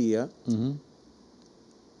categoría, uh-huh.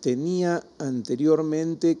 Tenía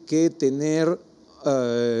anteriormente que tener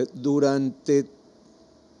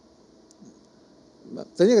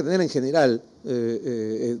tenía que tener en general,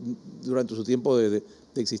 durante su tiempo de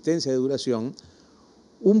existencia, de duración,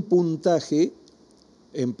 un puntaje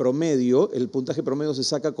en promedio. El puntaje promedio se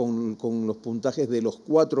saca con los puntajes de los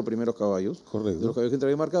 4 primeros caballos. Correcto. De los caballos que entran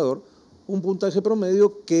en el marcador. Un puntaje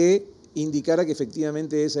promedio que indicara que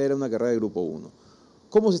efectivamente esa era una carrera de grupo 1.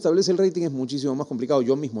 ¿Cómo se establece el rating? Es muchísimo más complicado.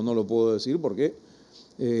 Yo mismo no lo puedo decir porque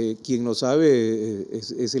quien lo sabe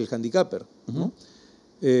es el handicapper, ¿no? Uh-huh.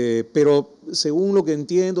 Pero según lo que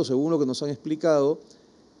entiendo, según lo que nos han explicado,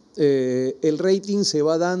 el rating se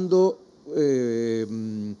va dando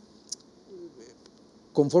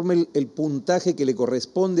conforme el puntaje que le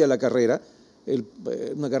corresponde a la carrera.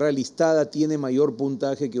 Una carrera listada tiene mayor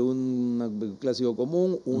puntaje que un clásico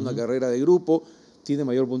común, una uh-huh. carrera de grupo tiene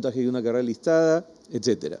mayor puntaje que una carrera listada,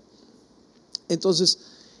 etc. Entonces,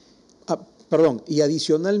 y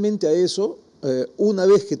adicionalmente a eso, una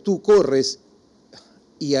vez que tú corres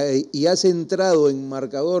y has entrado en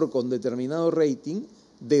marcador con determinado rating,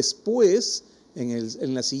 después,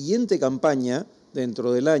 en la siguiente campaña,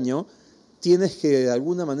 dentro del año, tienes que de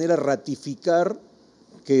alguna manera ratificar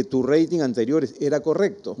que tu rating anterior era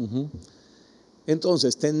correcto. Uh-huh.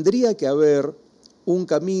 Entonces, tendría que haber un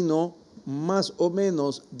camino más o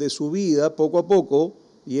menos de subida, poco a poco,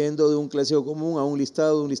 yendo de un clásico común a un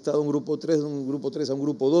listado, de un listado a un grupo 3, de un grupo 3 a un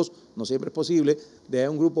grupo 2, no siempre es posible, de ahí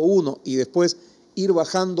a un grupo 1, y después ir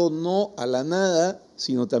bajando no a la nada,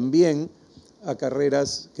 sino también a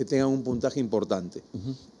carreras que tengan un puntaje importante.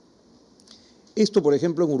 Uh-huh. Esto, por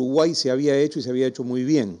ejemplo, en Uruguay se había hecho y se había hecho muy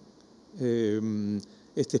bien.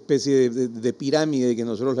 Esta especie de pirámide que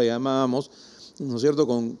nosotros la llamábamos, ¿no es cierto?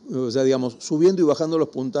 O sea, digamos, subiendo y bajando los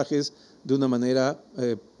puntajes de una manera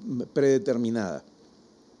predeterminada.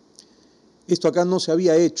 Esto acá no se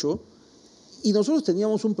había hecho y nosotros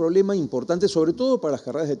teníamos un problema importante, sobre todo para las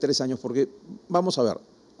carreras de 3 años, porque, vamos a ver,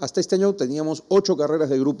 hasta este año teníamos 8 carreras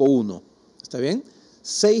de grupo 1, ¿está bien?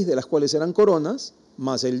 6 de las cuales eran coronas,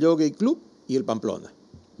 más el Jockey Club y el Pamplona,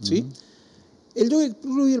 ¿sí? Uh-huh. El Jockey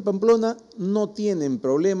Club y el Pamplona no tienen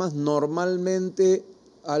problemas. Normalmente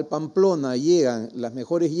al Pamplona llegan las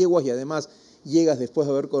mejores yeguas y además llegas después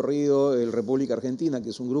de haber corrido el República Argentina,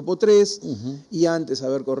 que es un grupo 3, y antes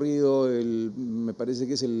haber corrido me parece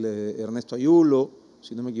que es el Ernesto Ayulo,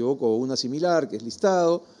 si no me equivoco, o una similar, que es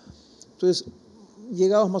listado. Entonces,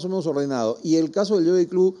 llegabas más o menos ordenado. Y el caso del Jockey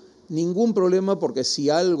Club, ningún problema, porque si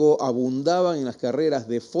algo abundaban en las carreras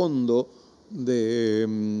de fondo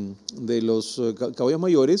de los caballos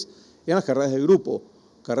mayores, eran las carreras de grupo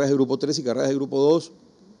 3 y carreras de grupo 2,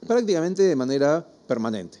 prácticamente de manera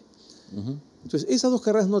permanente. Entonces, esas dos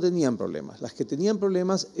carreras no tenían problemas. Las que tenían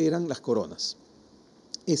problemas eran las coronas.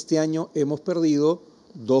 Este año hemos perdido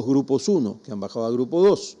 2 grupos 1, que han bajado a grupo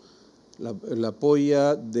 2. La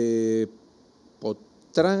polla de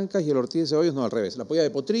Potrancas y el Ortiz de Ceballos, no, al revés. La polla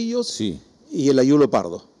de Potrillos y el Ayulo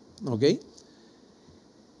Pardo. ¿Ok?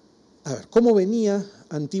 A ver, ¿cómo venía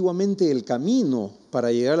antiguamente el camino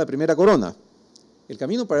para llegar a la primera corona? El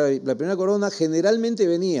camino para la primera corona generalmente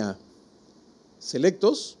venía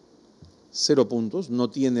selectos, 0 puntos, no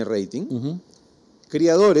tiene rating.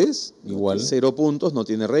 Criadores, igual, 0 puntos, no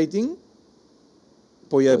tiene rating.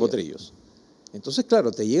 Polla de Potrillos. Entonces,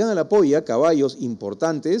 claro, te llegan a la polla caballos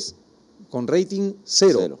importantes con rating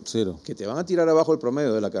 0, que te van a tirar abajo el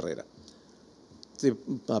promedio de la carrera. Te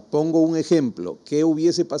pongo un ejemplo. ¿Qué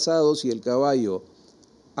hubiese pasado si el caballo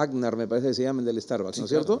Agnar, me parece que se llama el del Starbucks, ¿no es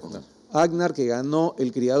cierto? Claro. Agnar, que ganó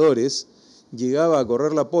el Criadores, llegaba a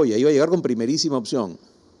correr la polla, iba a llegar con primerísima opción,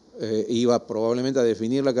 iba probablemente a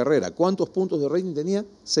definir la carrera. ¿Cuántos puntos de rating tenía?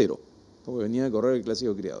 0, porque venía de correr el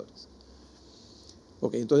Clásico Criadores.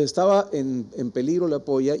 Ok, entonces estaba en peligro la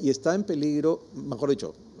polla y está en peligro, mejor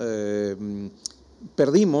dicho,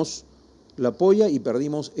 perdimos la polla y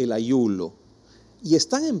perdimos el Ayulo. Y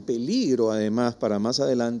están en peligro, además, para más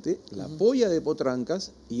adelante, la polla de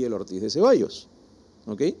Potrancas y el Ortiz de Ceballos.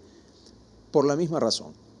 ¿Ok? Por la misma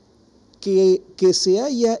razón. Que se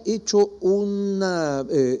haya hecho una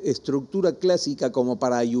estructura clásica como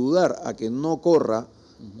para ayudar a que no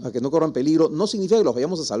corran peligro, no significa que los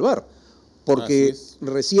vayamos a salvar. Porque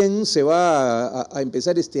recién se va a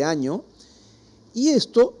empezar este año. Y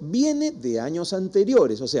esto viene de años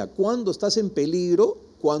anteriores. O sea, cuando estás en peligro,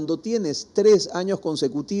 cuando tienes 3 años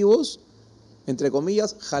consecutivos, entre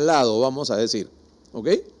comillas, jalado, vamos a decir, ¿ok?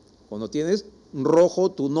 Cuando tienes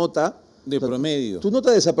rojo tu nota de promedio. Tu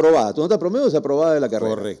nota desaprobada, tu nota promedio desaprobada de la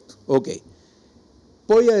carrera. Correcto. Ok.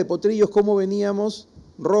 Polla de Potrillos, ¿cómo veníamos?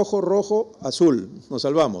 Rojo, rojo, azul. Nos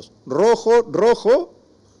salvamos. Rojo, rojo,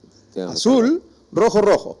 azul, rojo,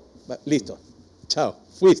 rojo. Listo. Chao.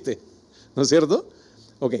 Fuiste. ¿No es cierto?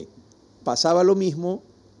 Ok. Pasaba lo mismo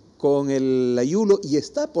con el Ayulo y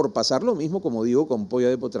está por pasar lo mismo, como digo, con Polla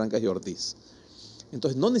de Potrancas y Ortiz.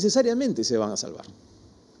 Entonces, no necesariamente se van a salvar.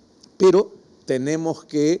 Pero tenemos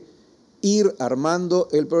que ir armando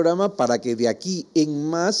el programa para que de aquí en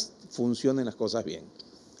más funcionen las cosas bien.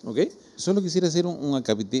 ¿Ok? Solo quisiera hacer un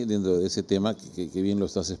acapité dentro de ese tema que bien lo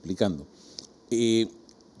estás explicando.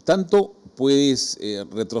 Tanto puedes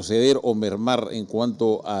retroceder o mermar en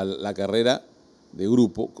cuanto a la carrera de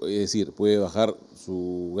grupo, es decir, puede bajar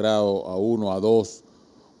su grado a 1, a 2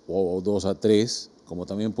 o 2 a 3, como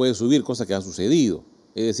también puede subir, cosa que ha sucedido.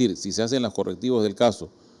 Es decir, si se hacen los correctivos del caso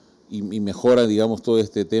y mejora, digamos, todo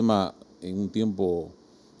este tema en un tiempo,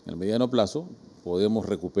 en el mediano plazo, podemos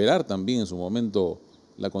recuperar también en su momento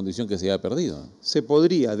la condición que se haya perdido. Se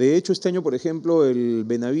podría. De hecho, este año, por ejemplo, el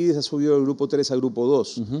Benavides ha subido del grupo 3 al grupo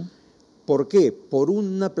 2. ¿Por qué? ¿Por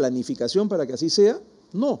una planificación para que así sea?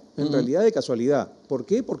 No, en realidad de casualidad. ¿Por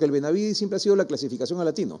qué? Porque el Benavides siempre ha sido la clasificación a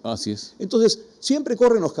latino. Así es. Entonces, siempre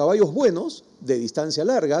corren los caballos buenos, de distancia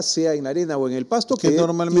larga, sea en la arena o en el pasto, que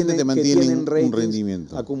normalmente te mantienen un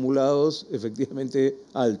rendimiento acumulados efectivamente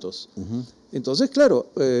altos. Entonces, claro,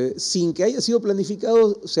 sin que haya sido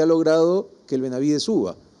planificado, se ha logrado que el Benavides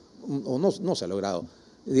suba. O no se ha logrado.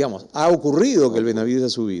 Digamos, ha ocurrido que el Benavides ha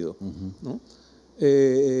subido. ¿No?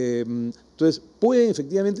 Entonces, pueden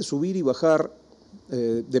efectivamente subir y bajar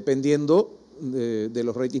dependiendo de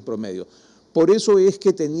los ratings promedios. Por eso es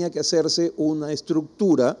que tenía que hacerse una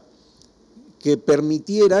estructura que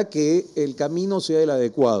permitiera que el camino sea el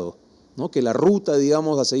adecuado, ¿no? Que la ruta,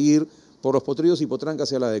 digamos, a seguir por los Potrillos y Potrancas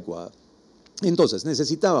sea la adecuada. Entonces,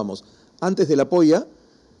 necesitábamos, antes de la polla,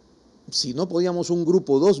 si no podíamos un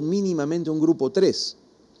grupo 2, mínimamente un grupo 3.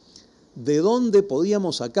 ¿De dónde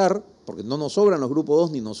podíamos sacar? Porque no nos sobran los grupos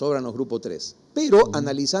 2 ni nos sobran los grupos 3. Pero,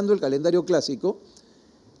 analizando el calendario clásico,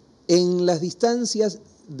 en las distancias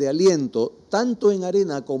de aliento, tanto en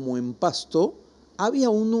arena como en pasto, había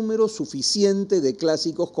un número suficiente de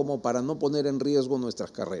clásicos como para no poner en riesgo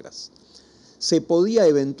nuestras carreras. se podía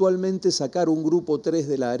eventualmente sacar un grupo 3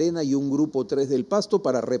 de la arena y un grupo 3 del pasto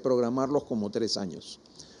para reprogramarlos como 3 años.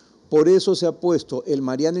 Por eso se ha puesto el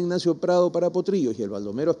Mariano Ignacio Prado para Potrillos y el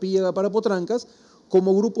Baldomero Espíllaga para Potrancas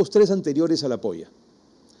como grupos 3 anteriores a la polla.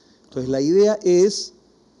 Entonces la idea es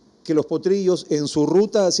que los potrillos en su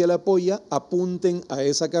ruta hacia la polla apunten a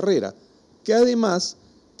esa carrera, que además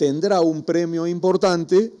tendrá un premio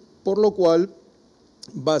importante, por lo cual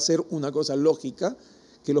va a ser una cosa lógica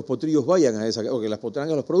que los potrillos vayan a esa, o que las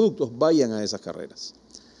potrancas, los productos, vayan a esas carreras.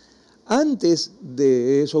 Antes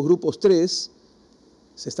de esos grupos 3,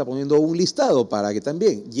 se está poniendo un listado para que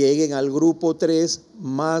también lleguen al grupo 3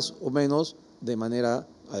 más o menos de manera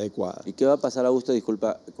adecuada. ¿Y qué va a pasar, Augusto,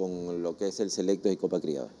 disculpa, con lo que es el selecto y Copa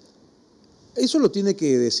Criadores? Eso lo tiene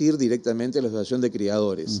que decir directamente la Asociación de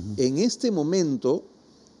Criadores. En este momento,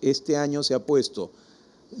 este año se ha puesto,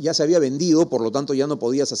 ya se había vendido, por lo tanto ya no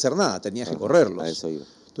podías hacer nada, tenías que correrlos. A eso iba.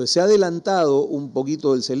 Entonces se ha adelantado un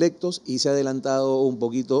poquito el selectos y se ha adelantado un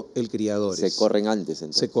poquito el criadores. Se corren antes,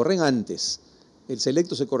 entonces. Se corren antes. El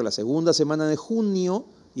selecto se corre la segunda semana de junio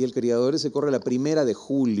y el criadores se corre la primera de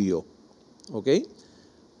julio. ¿Ok?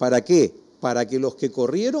 ¿Para qué? Para que los que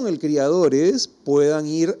corrieron el criadores puedan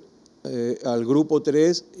ir al grupo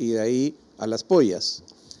 3 y de ahí a las pollas.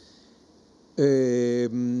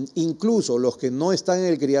 Incluso los que no están en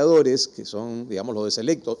el criadores, que son, digamos, los de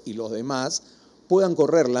selecto y los demás, puedan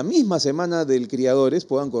correr la misma semana del criadores,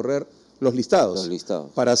 puedan correr los listados. Los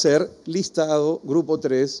listados. Para hacer listado, grupo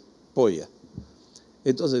 3, polla.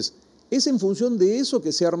 Entonces, es en función de eso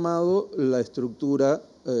que se ha armado la estructura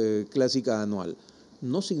clásica anual.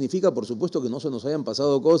 No significa, por supuesto, que no se nos hayan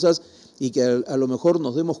pasado cosas y que a lo mejor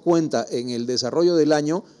nos demos cuenta en el desarrollo del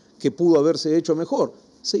año que pudo haberse hecho mejor.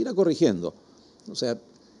 Se irá corrigiendo. O sea,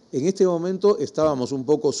 en este momento estábamos un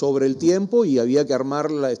poco sobre el tiempo y había que armar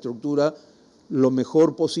la estructura lo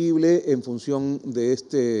mejor posible en función de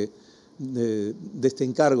este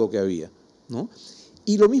encargo que había, ¿no?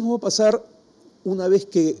 Y lo mismo va a pasar una vez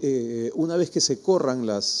que se corran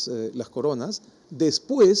las coronas.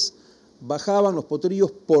 Después bajaban los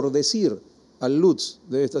potrillos por decir al Lutz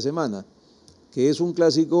de esta semana, que es un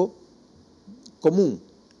clásico común.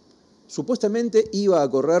 Supuestamente iba a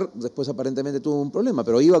correr, después aparentemente tuvo un problema,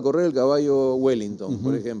 pero iba a correr el caballo Wellington,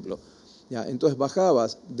 por ejemplo. Ya, entonces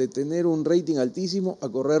bajabas de tener un rating altísimo a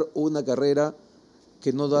correr una carrera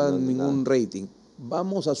que no da ningún rating.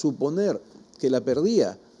 Vamos a suponer que la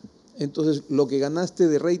perdía. Entonces lo que ganaste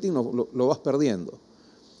de rating lo vas perdiendo.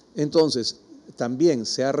 Entonces también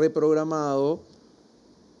se ha reprogramado,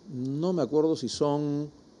 no me acuerdo si son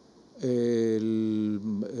el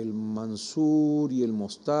Mansur y el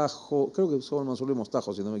Mostajo, creo que son el Mansur y el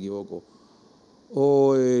Mostajo, si no me equivoco,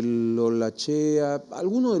 o el Olachea,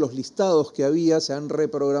 algunos de los listados que había se han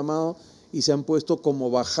reprogramado y se han puesto como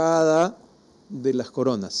bajada de las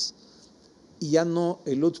coronas. Y ya no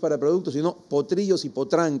el Lutz para productos, sino potrillos y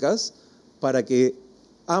potrancas para que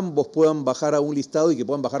ambos puedan bajar a un listado y que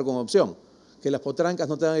puedan bajar con opción. Que las potrancas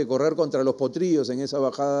no tengan que correr contra los potrillos en esa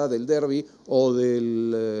bajada del derby o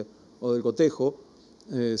del cotejo,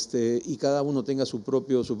 y cada uno tenga su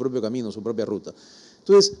propio camino, su propia ruta.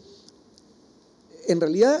 Entonces, en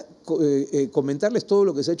realidad, comentarles todo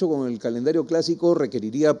lo que se ha hecho con el calendario clásico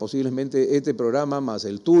requeriría posiblemente este programa, más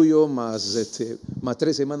el tuyo, más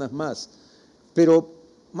 3 semanas más. Pero,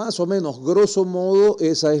 más o menos, grosso modo,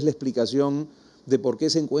 esa es la explicación de por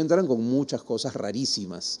qué se encuentran con muchas cosas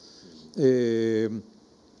rarísimas.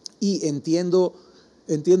 Y entiendo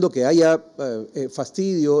que haya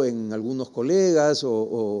fastidio en algunos colegas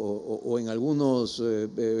o en algunos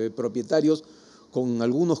propietarios con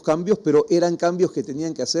algunos cambios, pero eran cambios que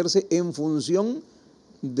tenían que hacerse en función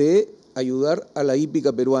de ayudar a la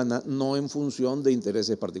hípica peruana, no en función de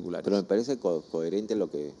intereses particulares. Pero me parece coherente lo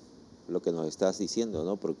que nos estás diciendo,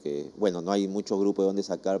 ¿no? Porque, bueno, no hay mucho grupo de dónde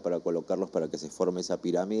sacar para colocarlos para que se forme esa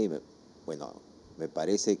pirámide. Y me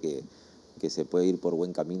parece que se puede ir por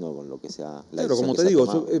buen camino con lo que sea la Pero como te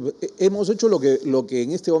digo, hemos hecho lo que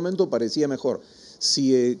en este momento parecía mejor.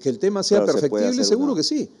 Si que el tema sea perfectible, seguro que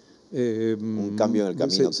sí. Un cambio en el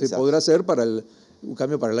camino. Se podrá hacer un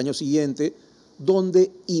cambio para el año siguiente,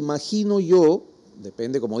 donde imagino yo,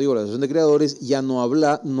 depende, como digo, la Asociación de Creadores, ya no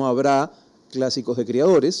habrá clásicos de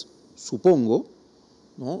criadores, supongo,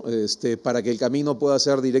 ¿no? Para que el camino pueda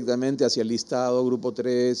ser directamente hacia el listado grupo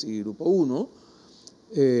 3 y grupo 1.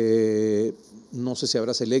 No sé si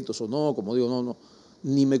habrá selectos o no, como digo, no,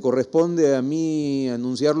 ni me corresponde a mí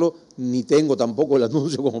anunciarlo, ni tengo tampoco el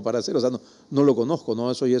anuncio como para hacer, o sea, no lo conozco, ¿no?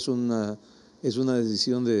 Eso ya es una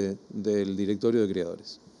decisión del directorio de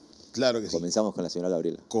criadores. Claro que sí. Comenzamos con la señora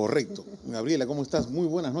Gabriela. Correcto. Gabriela, ¿cómo estás? Muy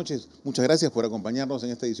buenas noches. Muchas gracias por acompañarnos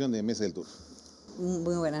en esta edición de Mesa del Turf.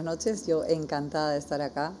 Muy buenas noches, yo encantada de estar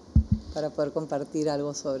acá para poder compartir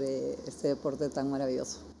algo sobre este deporte tan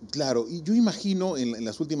maravilloso. Claro, y yo imagino en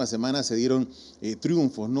las últimas semanas se dieron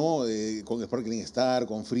triunfos, ¿no? Con Sparkling Star,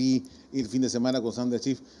 con Free, el fin de semana con Sandra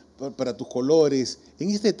Chief, para tus colores. En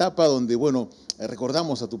esta etapa donde, bueno,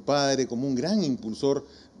 recordamos a tu padre como un gran impulsor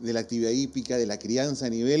de la actividad hípica, de la crianza a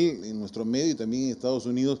nivel en nuestro medio y también en Estados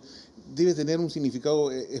Unidos, debe tener un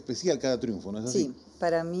significado especial cada triunfo, ¿no es así? Sí,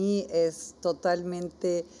 para mí es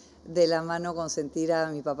totalmente de la mano con sentir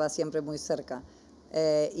a mi papá siempre muy cerca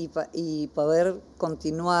y poder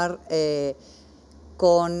continuar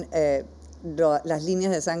con las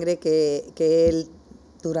líneas de sangre que él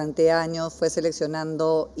durante años fue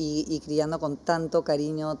seleccionando y criando con tanto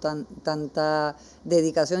cariño, tanta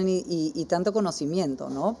dedicación y tanto conocimiento,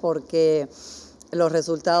 ¿no? Porque los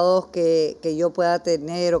resultados que yo pueda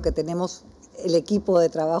tener o que tenemos el equipo de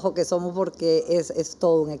trabajo que somos, porque es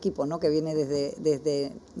todo un equipo, ¿no? Que viene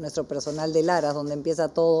desde nuestro personal de Laras, donde empieza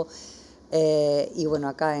todo, y bueno,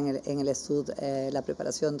 acá en el estudio, la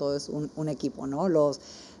preparación, todo es un equipo, ¿no?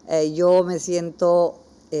 Yo me siento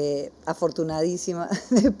afortunadísima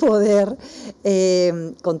de poder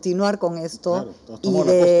continuar con esto, claro,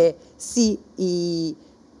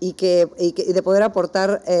 y de poder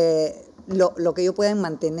aportar lo que yo pueda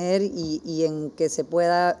mantener y en que se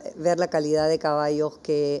pueda ver la calidad de caballos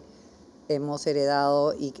que hemos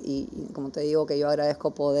heredado y como te digo, que yo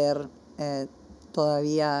agradezco poder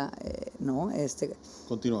todavía ¿no?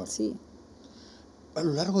 Continuar. Sí. A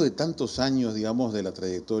lo largo de tantos años, digamos, de la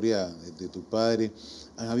trayectoria de tu padre,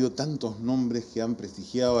 han habido tantos nombres que han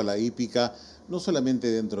prestigiado a la hípica, no solamente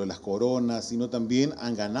dentro de las coronas, sino también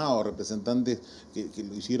han ganado representantes que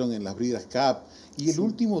lo hicieron en las Breeders' Cup. Y el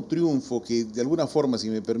último triunfo, que de alguna forma, si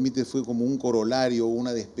me permite, fue como un corolario,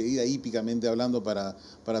 una despedida hípicamente hablando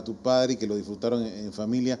para tu padre, y que lo disfrutaron en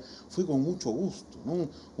familia, fue con mucho gusto, ¿no?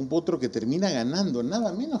 Un potro que termina ganando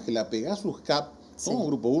nada menos que la Pegasus Cup, ¿no? Sí.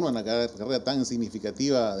 Grupo 1, una carrera tan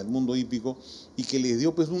significativa del mundo hípico, y que les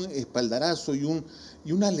dio pues un espaldarazo y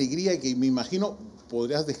una alegría que me imagino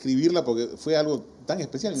podrías describirla porque fue algo tan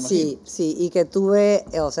especial, me imagino. Sí, y que tuve,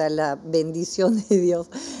 o sea, la bendición de Dios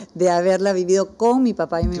de haberla vivido con mi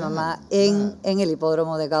papá y mi mamá en el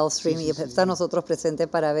hipódromo de Gulfstream, y estar nosotros presentes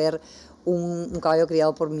para ver un caballo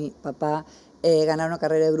criado por mi papá ganar una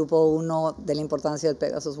carrera de grupo 1 de la importancia del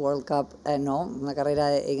Pegasus World Cup, ¿no? Una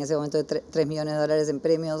carrera en ese momento de $3 millones en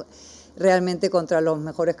premios, realmente contra los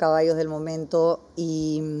mejores caballos del momento,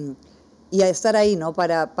 y a estar ahí, ¿no?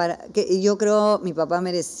 Que yo creo mi papá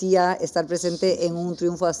merecía estar presente en un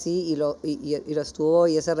triunfo así, y lo estuvo,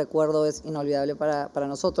 y ese recuerdo es inolvidable para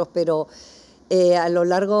nosotros, pero a lo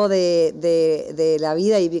largo de la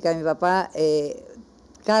vida hípica de mi papá,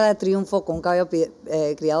 cada triunfo con un caballo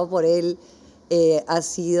criado por él ha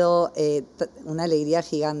sido una alegría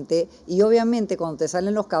gigante, y obviamente cuando te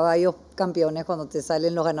salen los caballos campeones, cuando te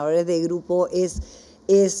salen los ganadores de grupo,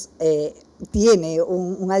 tiene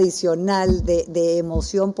un adicional de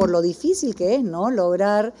emoción por lo difícil que es, ¿no?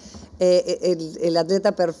 Lograr el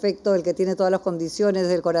atleta perfecto, el que tiene todas las condiciones,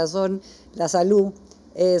 el corazón, la salud.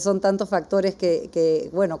 Son tantos factores que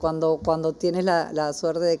bueno, cuando tienes la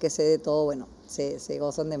suerte de que se dé todo, bueno, se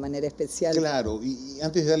gozan de manera especial. Claro, y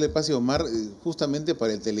antes de darle pase a Omar, justamente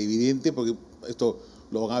para el televidente, porque esto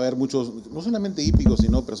lo van a ver muchos, no solamente hípicos,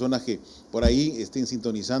 sino personas que por ahí estén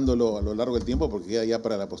sintonizándolo a lo largo del tiempo, porque queda ya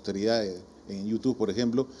para la posteridad en YouTube, por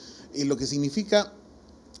ejemplo, lo que significa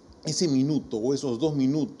ese minuto o esos 2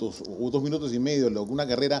 minutos o 2 minutos y medio, una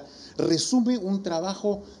carrera resume un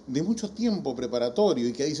trabajo de mucho tiempo preparatorio,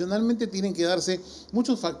 y que adicionalmente tienen que darse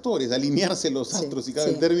muchos factores, alinearse los astros, si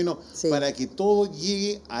cabe el término, para que todo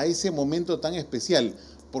llegue a ese momento tan especial.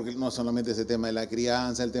 Porque no solamente ese tema de la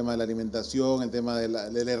crianza, el tema de la alimentación, el tema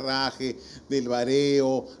del herraje, del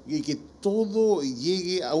vareo, y que todo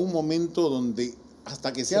llegue a un momento donde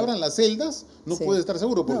hasta que se abran las celdas no puede estar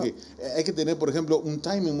seguro, porque hay que tener, por ejemplo, un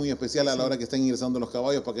timing muy especial a la hora que están ingresando los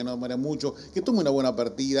caballos, para que no mueran mucho, que tome una buena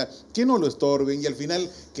partida, que no lo estorben, y al final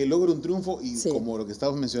que logre un triunfo. Y como lo que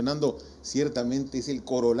estabas mencionando, ciertamente es el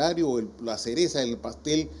corolario, la cereza del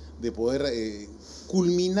pastel de poder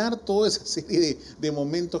culminar toda esa serie de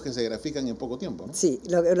momentos que se grafican en poco tiempo, ¿no? Sí,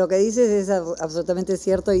 lo que dices es absolutamente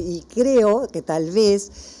cierto, y creo que tal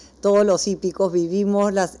vez todos los hípicos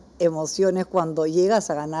vivimos las emociones cuando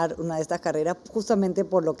llegas a ganar una de estas carreras, justamente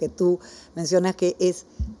por lo que tú mencionas, que es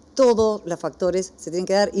todos los factores se tienen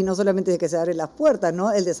que dar, y no solamente de que se abren las puertas,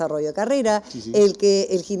 ¿no? El desarrollo de carrera, Sí. el que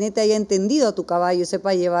el jinete haya entendido a tu caballo y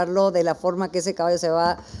sepa llevarlo de la forma que ese caballo se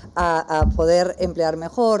va a poder emplear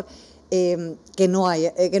mejor, que no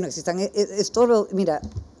existan. Es todo, mira,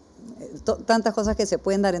 tantas cosas que se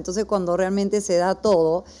pueden dar. Entonces, cuando realmente se da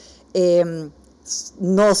todo,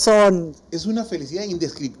 no son... Es una felicidad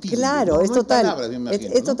indescriptible. Claro, no, es no hay total. palabras, me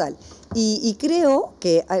imagino, Es ¿no? total. Y creo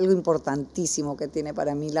que algo importantísimo que tiene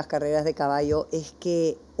para mí las carreras de caballo es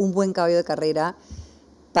que un buen caballo de carrera,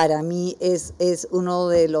 para mí, es uno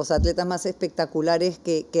de los atletas más espectaculares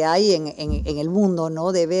que hay en el mundo,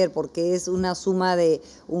 ¿no? De ver, porque es una suma de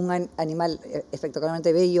un animal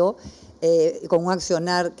espectacularmente bello, con un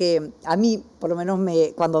accionar que a mí, por lo menos,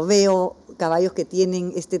 cuando veo caballos que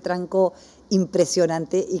tienen este tranco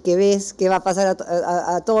impresionante y que ves que va a pasar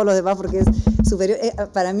a todos los demás porque es superior,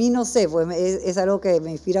 para mí, no sé, pues es algo que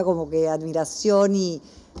me inspira como que admiración y,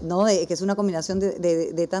 ¿no? Que es una combinación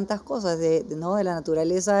de tantas cosas, ¿no? De la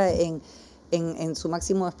naturaleza en su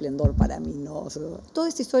máximo esplendor para mí, ¿no? O sea, toda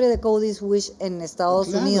esta historia de Cody's Wish en Estados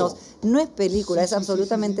Unidos no es película, es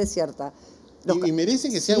absolutamente cierta. Y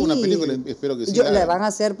merece que sea una película, espero que sí. La van a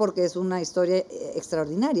hacer porque es una historia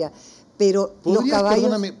extraordinaria, pero los caballos...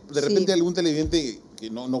 Perdóname, de repente algún televidente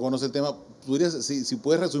que no conoce el tema, si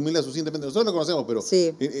puedes resumirla suficientemente, nosotros lo conocemos, pero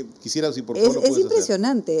quisiera, si por favor lo puedes hacer. Es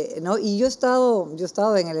impresionante, ¿no? Y yo he estado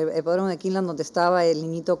en el hipódromo de Keeneland, donde estaba el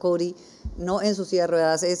niñito Cody, ¿no? En su silla de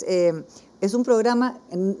ruedas. Es un programa,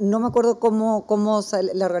 no me acuerdo cómo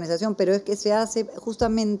sale la organización, pero es que se hace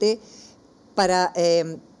justamente para,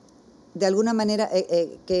 de alguna manera,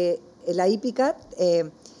 que la hípica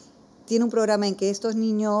tiene un programa en que estos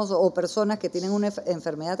niños o personas que tienen una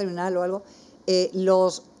enfermedad terminal o algo,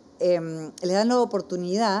 les dan la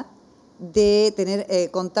oportunidad de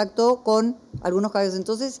tener contacto con algunos caballos.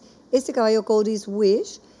 Entonces, este caballo Cody's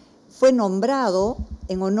Wish fue nombrado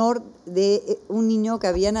en honor de un niño que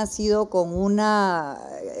había nacido con una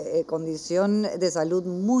condición de salud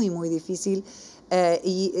muy, muy difícil,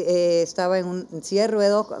 y estaba en un silla de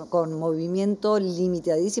ruedas con movimiento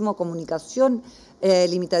limitadísimo, comunicación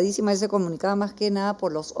limitadísima. Él se comunicaba más que nada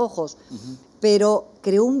por los ojos, pero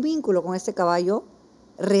creó un vínculo con este caballo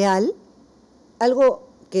real, algo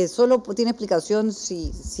que solo tiene explicación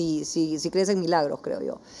si crees en milagros, creo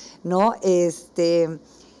yo, ¿no?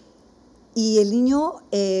 Y el niño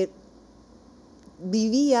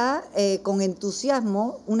vivía con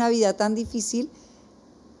entusiasmo una vida tan difícil,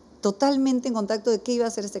 totalmente en contacto de qué iba a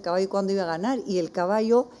hacer este caballo y cuándo iba a ganar. Y el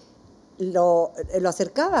caballo lo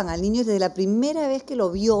acercaban al niño desde la primera vez que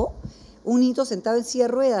lo vio, un niño sentado en silla de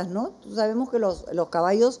ruedas, ¿no? Sabemos que los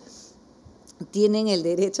caballos tienen el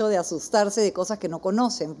derecho de asustarse de cosas que no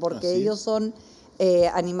conocen, porque ellos son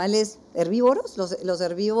animales herbívoros. Los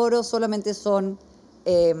herbívoros solamente son...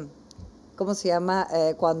 ¿cómo se llama?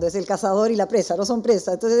 Cuando es el cazador y la presa, no son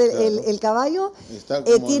presa. Entonces, claro, el caballo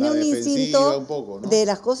tiene un instinto un poco, ¿no? De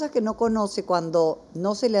las cosas que no conoce, cuando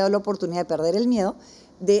no se le da la oportunidad de perder el miedo.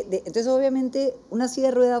 Entonces, obviamente, una silla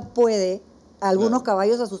de ruedas puede a algunos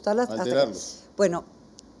caballos asustarlas. Bueno,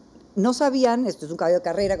 no sabían, esto es un caballo de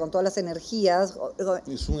carrera con todas las energías,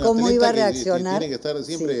 cómo iba a reaccionar. Tiene que estar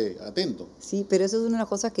siempre atento. Sí, pero eso es una de las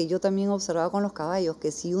cosas que yo también observaba con los caballos,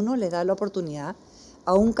 que si uno les da la oportunidad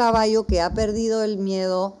a un caballo que ha perdido el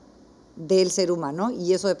miedo del ser humano,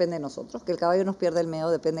 y eso depende de nosotros, que el caballo nos pierda el miedo,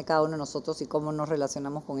 depende de cada uno de nosotros y cómo nos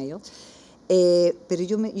relacionamos con ellos. Pero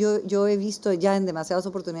yo he visto ya en demasiadas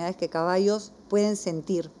oportunidades que caballos pueden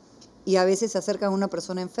sentir y a veces se acercan a una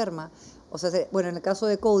persona enferma. O sea, bueno, en el caso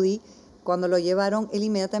de Cody, cuando lo llevaron, él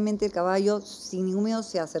inmediatamente, el caballo, sin ningún miedo,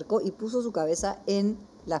 se acercó y puso su cabeza en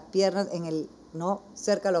las piernas, ¿no?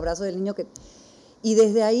 Cerca a los brazos del niño. Y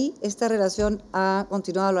desde ahí esta relación ha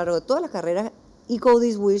continuado a lo largo de todas las carreras, y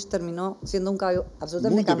Cody's Wish terminó siendo un caballo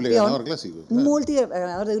absolutamente campeón. Ganador clásico. Claro. Múltiple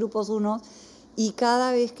ganador de grupos 1, y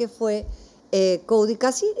cada vez que fue Cody,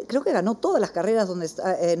 casi creo que ganó todas las carreras donde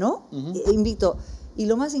está, ¿no? Invicto. Y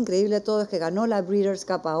lo más increíble de todo es que ganó la Breeders'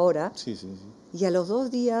 Cup ahora. Sí. Y a los 2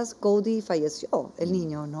 días Cody falleció, el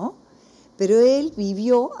niño, ¿no? Pero él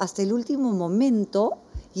vivió hasta el último momento,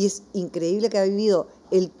 y es increíble que ha vivido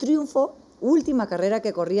el triunfo. Última carrera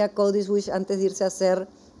que corría Cody's Wish antes de irse a ser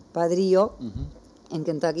padrillo en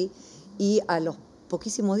Kentucky, y a los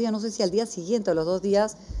poquísimos días, no sé si al día siguiente o a los 2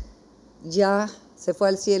 días, ya se fue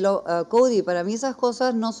al cielo Cody. Para mí esas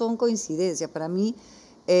cosas no son coincidencias, para mí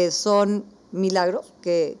son milagros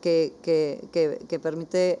que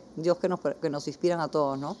permite Dios que nos inspiran a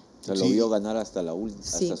todos, ¿no? O sea, lo vio ganar hasta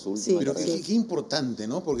Sí, su sí, última Pero carrera. qué importante,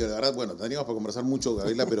 ¿no? Porque la verdad, bueno, tendríamos para conversar mucho,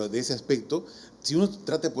 Gabriela, pero de ese aspecto, si uno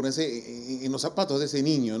trata de ponerse en los zapatos de ese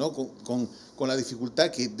niño, ¿no? Con la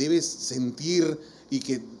dificultad que debes sentir y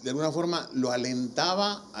que de alguna forma lo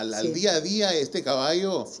alentaba al día a día este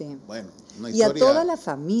caballo, Sí. bueno, una Y a historia... toda la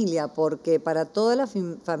familia, porque para toda la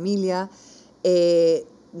familia,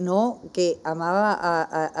 ¿no? Que amaba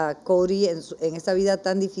a Cody en esta vida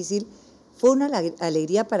tan difícil, fue una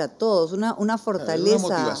alegría para todos, una fortaleza,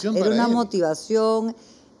 motivación era para una él. motivación,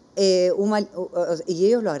 y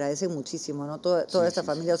ellos lo agradecen muchísimo, ¿no? Toda esta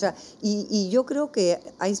familia, o sea, y yo creo que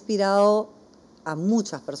ha inspirado a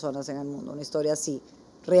muchas personas en el mundo, una historia así,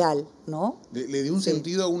 real, ¿no? Le dio un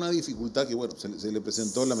sentido a una dificultad que, bueno, se le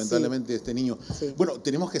presentó lamentablemente a este niño. Sí. Bueno,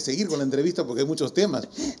 tenemos que seguir con la entrevista porque hay muchos temas.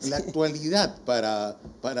 La actualidad para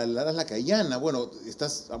la Cayana, bueno,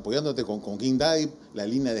 estás apoyándote con King Daddy, la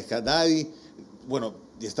línea de Scat Daddy, bueno,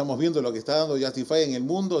 estamos viendo lo que está dando Justify en el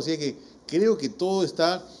mundo, así que creo que todo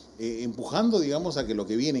está empujando, digamos, a que lo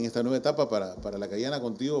que viene en esta nueva etapa para la Cayana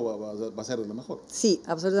contigo va a ser lo mejor. Sí,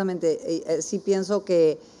 absolutamente. Sí pienso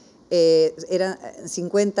que eran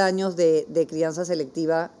 50 años de crianza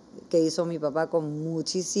selectiva que hizo mi papá con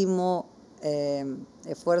muchísimo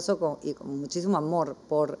esfuerzo y con muchísimo amor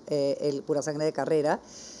por el Pura Sangre de Carrera.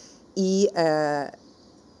 Y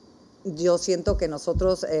yo siento que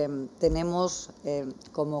nosotros tenemos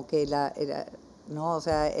como que ¿no? O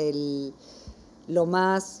sea, lo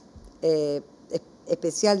más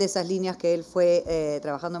especial de esas líneas que él fue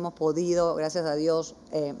trabajando, hemos podido, gracias a Dios,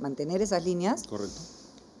 mantener esas líneas. Correcto.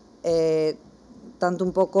 Tanto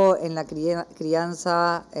un poco en la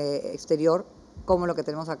crianza exterior como lo que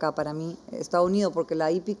tenemos acá. Para mí está unido porque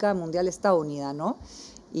la hípica mundial está unida, ¿no?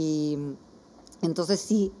 Y entonces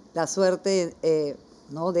sí, la suerte,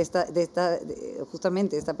 ¿no?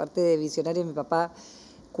 Justamente esta parte de visionaria de mi papá,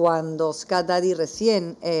 cuando Scat Daddy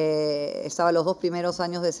recién estaba los 2 primeros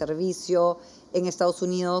años de servicio en Estados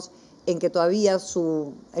Unidos, en que todavía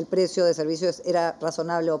el precio de servicio era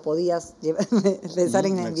razonable o podías pensar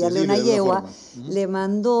en enviarle una yegua, le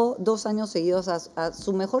mandó 2 años seguidos a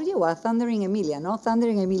su mejor yegua, a Thundering Emilia, ¿no?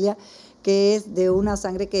 Thundering Emilia, que es de una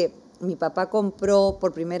sangre que mi papá compró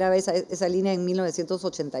por primera vez esa línea en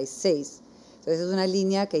 1986. Entonces es una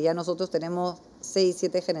línea que ya nosotros tenemos 6,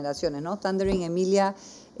 7 generaciones, ¿no? Thundering Emilia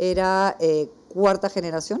era 4ª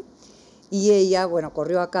generación. Y ella, bueno,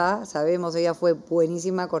 corrió acá, sabemos, ella fue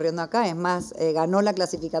buenísima corriendo acá. Es más, ganó la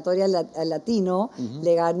clasificatoria al latino,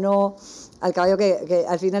 le ganó al caballo que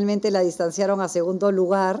finalmente la distanciaron a 2º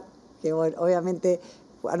lugar, que bueno, obviamente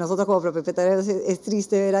a nosotros como propietarios es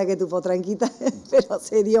triste ver a que tu potranquita, pero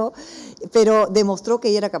se dio, pero demostró que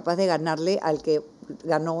ella era capaz de ganarle al que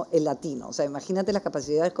ganó el latino. O sea, imagínate las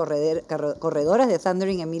capacidades corredoras de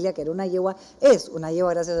Thundering Emilia, que era una yegua, es una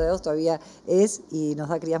yegua, gracias a Dios, todavía es, y nos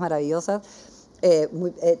da crías maravillosas,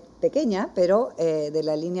 muy pequeña, pero de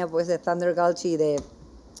la línea pues de Thunder Gulch y de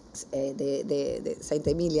Saint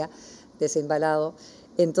Emilia, de Desembalado.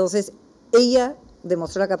 Entonces, ella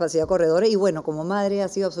demostró la capacidad corredora y bueno, como madre ha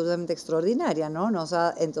sido absolutamente extraordinaria, ¿no?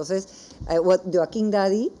 Entonces, dio a King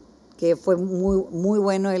Daddy, que fue muy, muy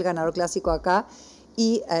bueno, el ganador clásico acá,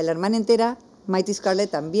 y la hermana entera, Mighty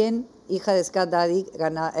Scarlett, también, hija de Scat Daddy,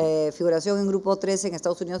 figuración en grupo 13 en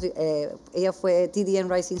Estados Unidos. Ella fue TDN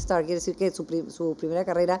Rising Star, quiere decir que su primera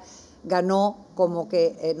carrera ganó como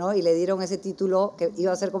que, ¿no? Y le dieron ese título que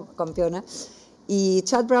iba a ser campeona. Y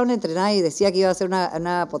Chad Brown entrenaba y decía que iba a ser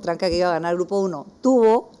una potranca que iba a ganar el grupo 1.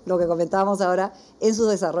 Tuvo, lo que comentábamos ahora, en sus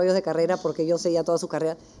desarrollos de carrera, porque yo seguía toda su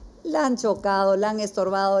carrera, la han chocado, la han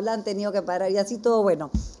estorbado, la han tenido que parar y así todo,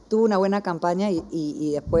 bueno, tuvo una buena campaña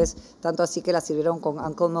y después, tanto así que la sirvieron con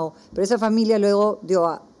Uncle Mo. Pero esa familia luego dio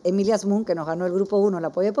a Emilia's Moon, que nos ganó el grupo 1, la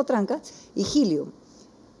apoyo de potrancas, y Helium.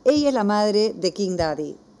 Ella es la madre de King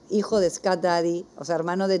Daddy, hijo de Scat Daddy, o sea,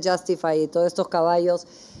 hermano de Justify y todos estos caballos.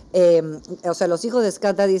 O sea, los hijos de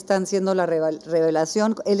Scat Daddy están siendo la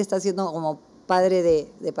revelación, él está siendo como padre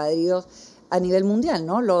de padrillos a nivel mundial,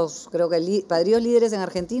 ¿no? Creo que padrillos líderes en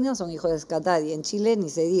Argentina son hijos de Scat Daddy, en Chile ni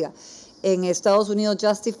se diga. En Estados Unidos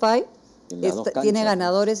Justify tiene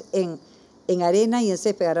ganadores en arena y en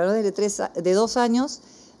césped, ganadores de 2 años.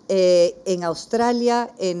 En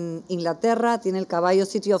Australia, en Inglaterra, tiene el caballo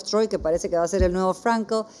City of Troy, que parece que va a ser el nuevo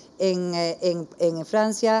Franco. En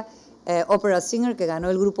Francia, Opera Singer, que ganó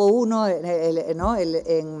el grupo 1, ¿no?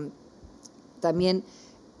 También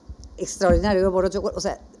extraordinario, por 8, o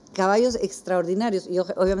sea, caballos extraordinarios. Y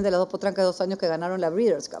obviamente las 2 potrancas de 2 años que ganaron la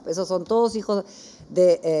Breeders' Cup. Esos son todos hijos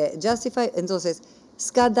de Justify. Entonces,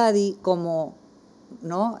 Scat Daddy como,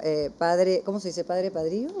 ¿no? Padre, ¿cómo se dice? ¿Padre de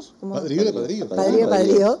padrillos? Padrillo de padrillos. Padrillo de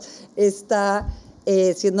padrillos. Está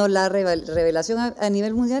siendo la revelación a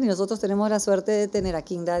nivel mundial, y nosotros tenemos la suerte de tener a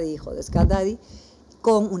King Daddy, hijo de Scat Daddy,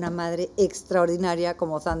 con una madre extraordinaria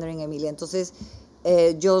como Thundering Emilia. Entonces,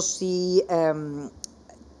 yo sí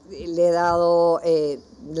le he dado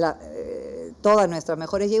todas nuestras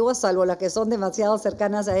mejores yeguas, salvo las que son demasiado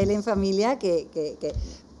cercanas a él en familia,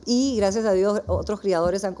 y gracias a Dios otros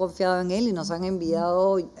criadores han confiado en él y nos han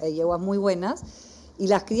enviado yeguas muy buenas. Y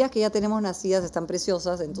las crías que ya tenemos nacidas están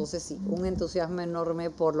preciosas, entonces sí, un entusiasmo enorme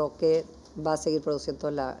por lo que va a seguir produciendo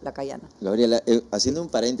la Cayana. Gabriela, haciendo un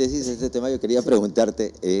paréntesis en este tema, yo quería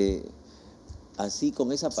preguntarte, así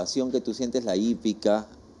con esa pasión que tú sientes la hípica,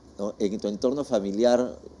 ¿no? En tu entorno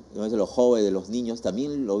familiar, ¿no? De los jóvenes, de los niños,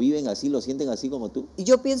 ¿también lo viven así, lo sienten así como tú? Y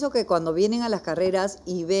yo pienso que cuando vienen a las carreras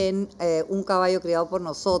y ven un caballo criado por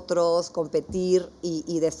nosotros, competir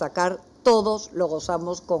y destacar, todos lo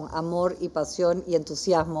gozamos con amor y pasión y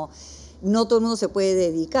entusiasmo. No todo el mundo se puede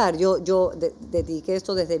dedicar. Yo dediqué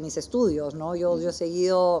esto desde mis estudios, ¿no? Yo he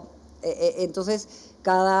seguido... entonces,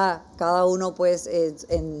 cada uno pues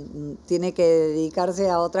tiene que dedicarse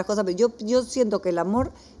a otras cosas. Pero yo siento que el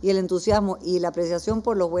amor y el entusiasmo y la apreciación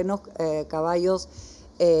por los buenos caballos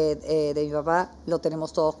de mi papá lo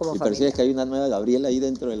tenemos todos como familia. ¿Y percibes que hay una nueva Gabriela ahí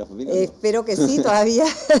dentro de la familia? ¿No? Espero que sí, todavía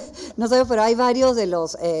no sabemos, pero hay varios de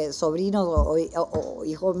los sobrinos o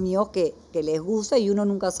hijos míos que les gusta, y uno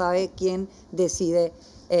nunca sabe quién decide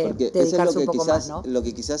dedicarse un poco más, ¿no? Lo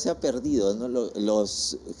que quizás se ha perdido, ¿no?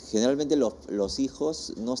 Generalmente los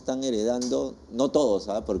hijos no están heredando, no todos,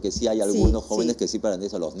 ¿sabes? Porque sí hay algunos jóvenes que sí paran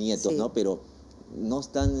eso, los nietos, ¿no? Pero no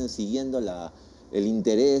están siguiendo el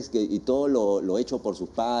interés y todo lo hecho por sus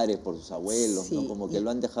padres, por sus abuelos, ¿no? Como que lo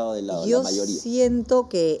han dejado de lado, la mayoría. Yo siento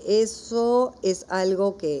que eso es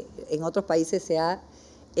algo que en otros países se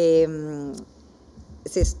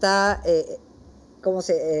está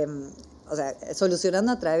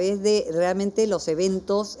solucionando a través de realmente los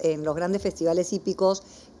eventos en los grandes festivales hípicos,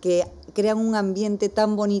 que crean un ambiente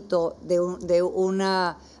tan bonito de un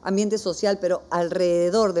ambiente social, pero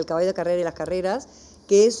alrededor del caballo de carrera y las carreras,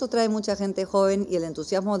 que eso trae mucha gente joven y el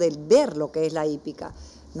entusiasmo de ver lo que es la hípica,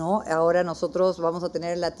 ¿no? Ahora nosotros vamos a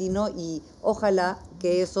tener el latino y ojalá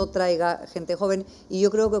que eso traiga gente joven, y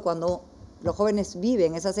yo creo que cuando los jóvenes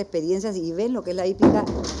viven esas experiencias y ven lo que es la hípica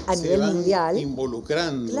a nivel mundial,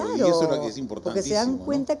 involucrando, claro, y eso es lo que es importantísimo, porque se dan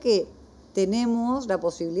cuenta, ¿no? que tenemos la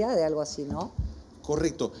posibilidad de algo así, ¿no?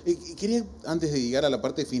 Correcto. Quería, antes de llegar a la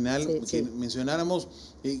parte final, que mencionáramos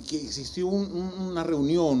que existió una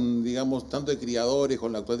reunión, digamos, tanto de criadores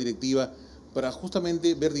con la actual directiva, para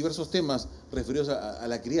justamente ver diversos temas referidos a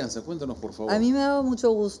la crianza. Cuéntanos, por favor. A mí me ha dado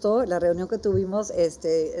mucho gusto la reunión que tuvimos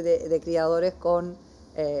de criadores con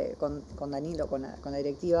Danilo, con la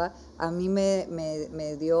directiva. A mí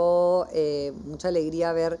me dio mucha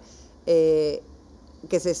alegría ver que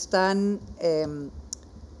se está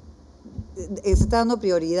dando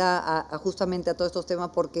prioridad justamente a todos estos temas,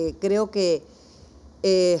 porque creo que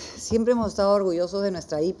siempre hemos estado orgullosos de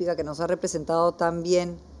nuestra hípica, que nos ha representado tan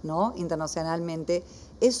bien, ¿no? Internacionalmente.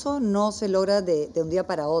 Eso no se logra de un día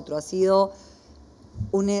para otro. Ha sido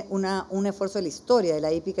un esfuerzo de la historia de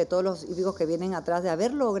la hípica y todos los hípicos que vienen atrás, de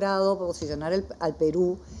haber logrado posicionar al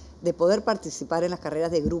Perú, de poder participar en las carreras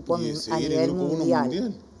de grupo a nivel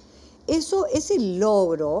mundial. Ese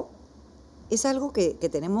logro es algo que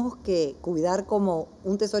tenemos que cuidar como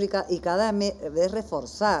un tesoro y cada vez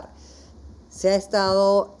reforzar. Se ha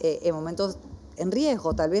estado en momentos en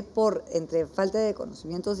riesgo, tal vez entre falta de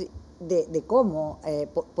conocimientos de cómo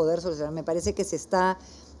poder solucionar. Me parece que se está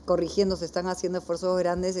corrigiendo, se están haciendo esfuerzos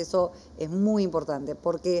grandes. Eso es muy importante,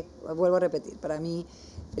 porque, vuelvo a repetir, para mí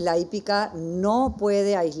la hípica no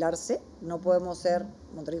puede aislarse, no podemos ser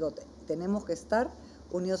Monterigote, tenemos que estar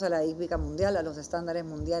unidos a la hípica mundial, a los estándares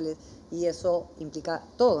mundiales, y eso implica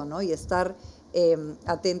todo, ¿no? Y estar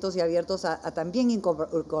atentos y abiertos a también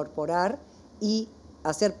incorporar y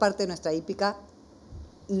hacer parte de nuestra hípica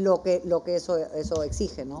lo que eso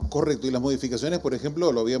exige, ¿no? Correcto, y las modificaciones, por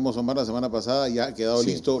ejemplo, lo habíamos Omar la semana pasada, ya ha quedado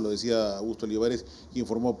listo, lo decía Augusto Olivares, quien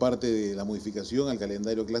formó parte de la modificación al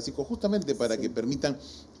calendario clásico, justamente para que permitan,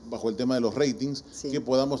 bajo el tema de los ratings, que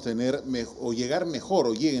podamos tener o llegar mejor,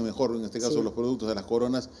 o lleguen mejor, en este caso los productos de las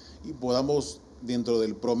coronas, y podamos, dentro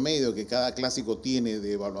del promedio que cada clásico tiene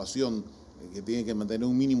de evaluación, que tiene que mantener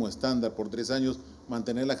un mínimo estándar por 3 años,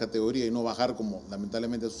 mantener la categoría y no bajar, como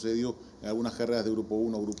lamentablemente ha sucedido en algunas carreras de grupo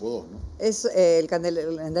 1 o grupo 2, ¿no? El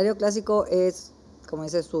calendario clásico es, como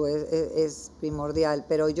dices tú, es primordial,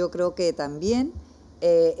 pero yo creo que también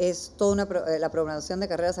es toda la programación de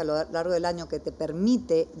carreras a lo largo del año, que te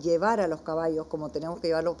permite llevar a los caballos como tenemos que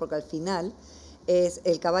llevarlos, porque al final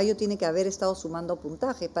el caballo tiene que haber estado sumando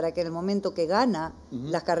puntajes para que en el momento que gana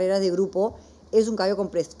las carreras de grupo es un caballo con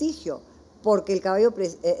prestigio, porque el caballo,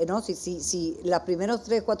 ¿no? Si los primeros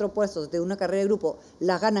 3, 4 puestos de una carrera de grupo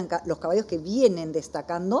las ganan los caballos que vienen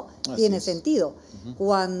destacando, tiene sentido.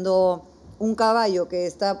 Cuando un caballo que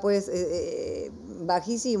está pues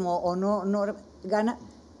bajísimo o no gana,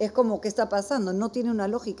 es como, ¿qué está pasando? No tiene una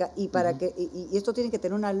lógica, y esto tiene que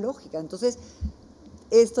tener una lógica. Entonces,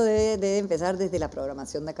 esto debe empezar desde la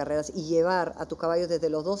programación de carreras y llevar a tus caballos desde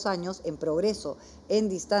los 2 años en progreso, en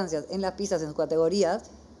distancias, en las pistas, en sus categorías,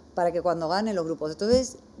 para que cuando ganen los grupos.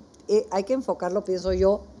 Entonces, hay que enfocarlo, pienso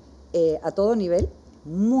yo, a todo nivel,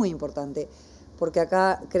 muy importante, porque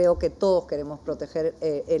acá creo que todos queremos proteger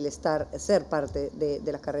ser parte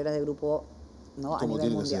de las carreras de grupo, ¿no? Como a nivel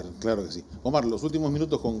tiene mundial. que ser, claro que sí. Omar, los últimos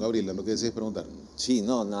minutos con Gabriela, lo que desees preguntar. Sí,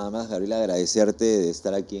 no, nada más, Gabriela, agradecerte de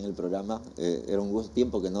estar aquí en el programa. Era un gusto,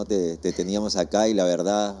 tiempo que no te teníamos acá, y la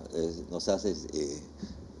verdad nos haces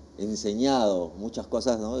enseñado muchas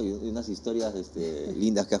cosas, ¿no? Y unas historias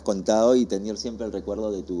lindas que has contado, y tener siempre el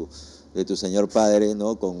recuerdo de tu señor padre,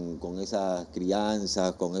 ¿no? Con esa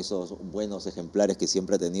crianza, con esos buenos ejemplares que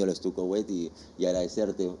siempre ha tenido el Estuco Wet, y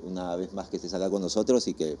agradecerte una vez más que estés acá con nosotros,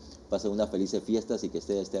 y que pasen unas felices fiestas, y que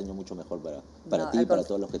esté este año mucho mejor para ti y para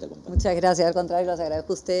todos los que te acompañan. Muchas gracias, al contrario, los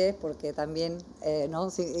agradezco a ustedes, porque también, ¿no?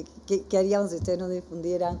 ¿Qué haríamos si ustedes no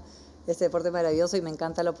difundieran este deporte maravilloso? Y me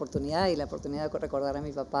encanta la oportunidad de recordar a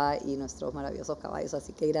mi papá y nuestros maravillosos caballos.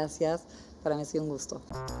 Así que gracias, para mí ha sido un gusto.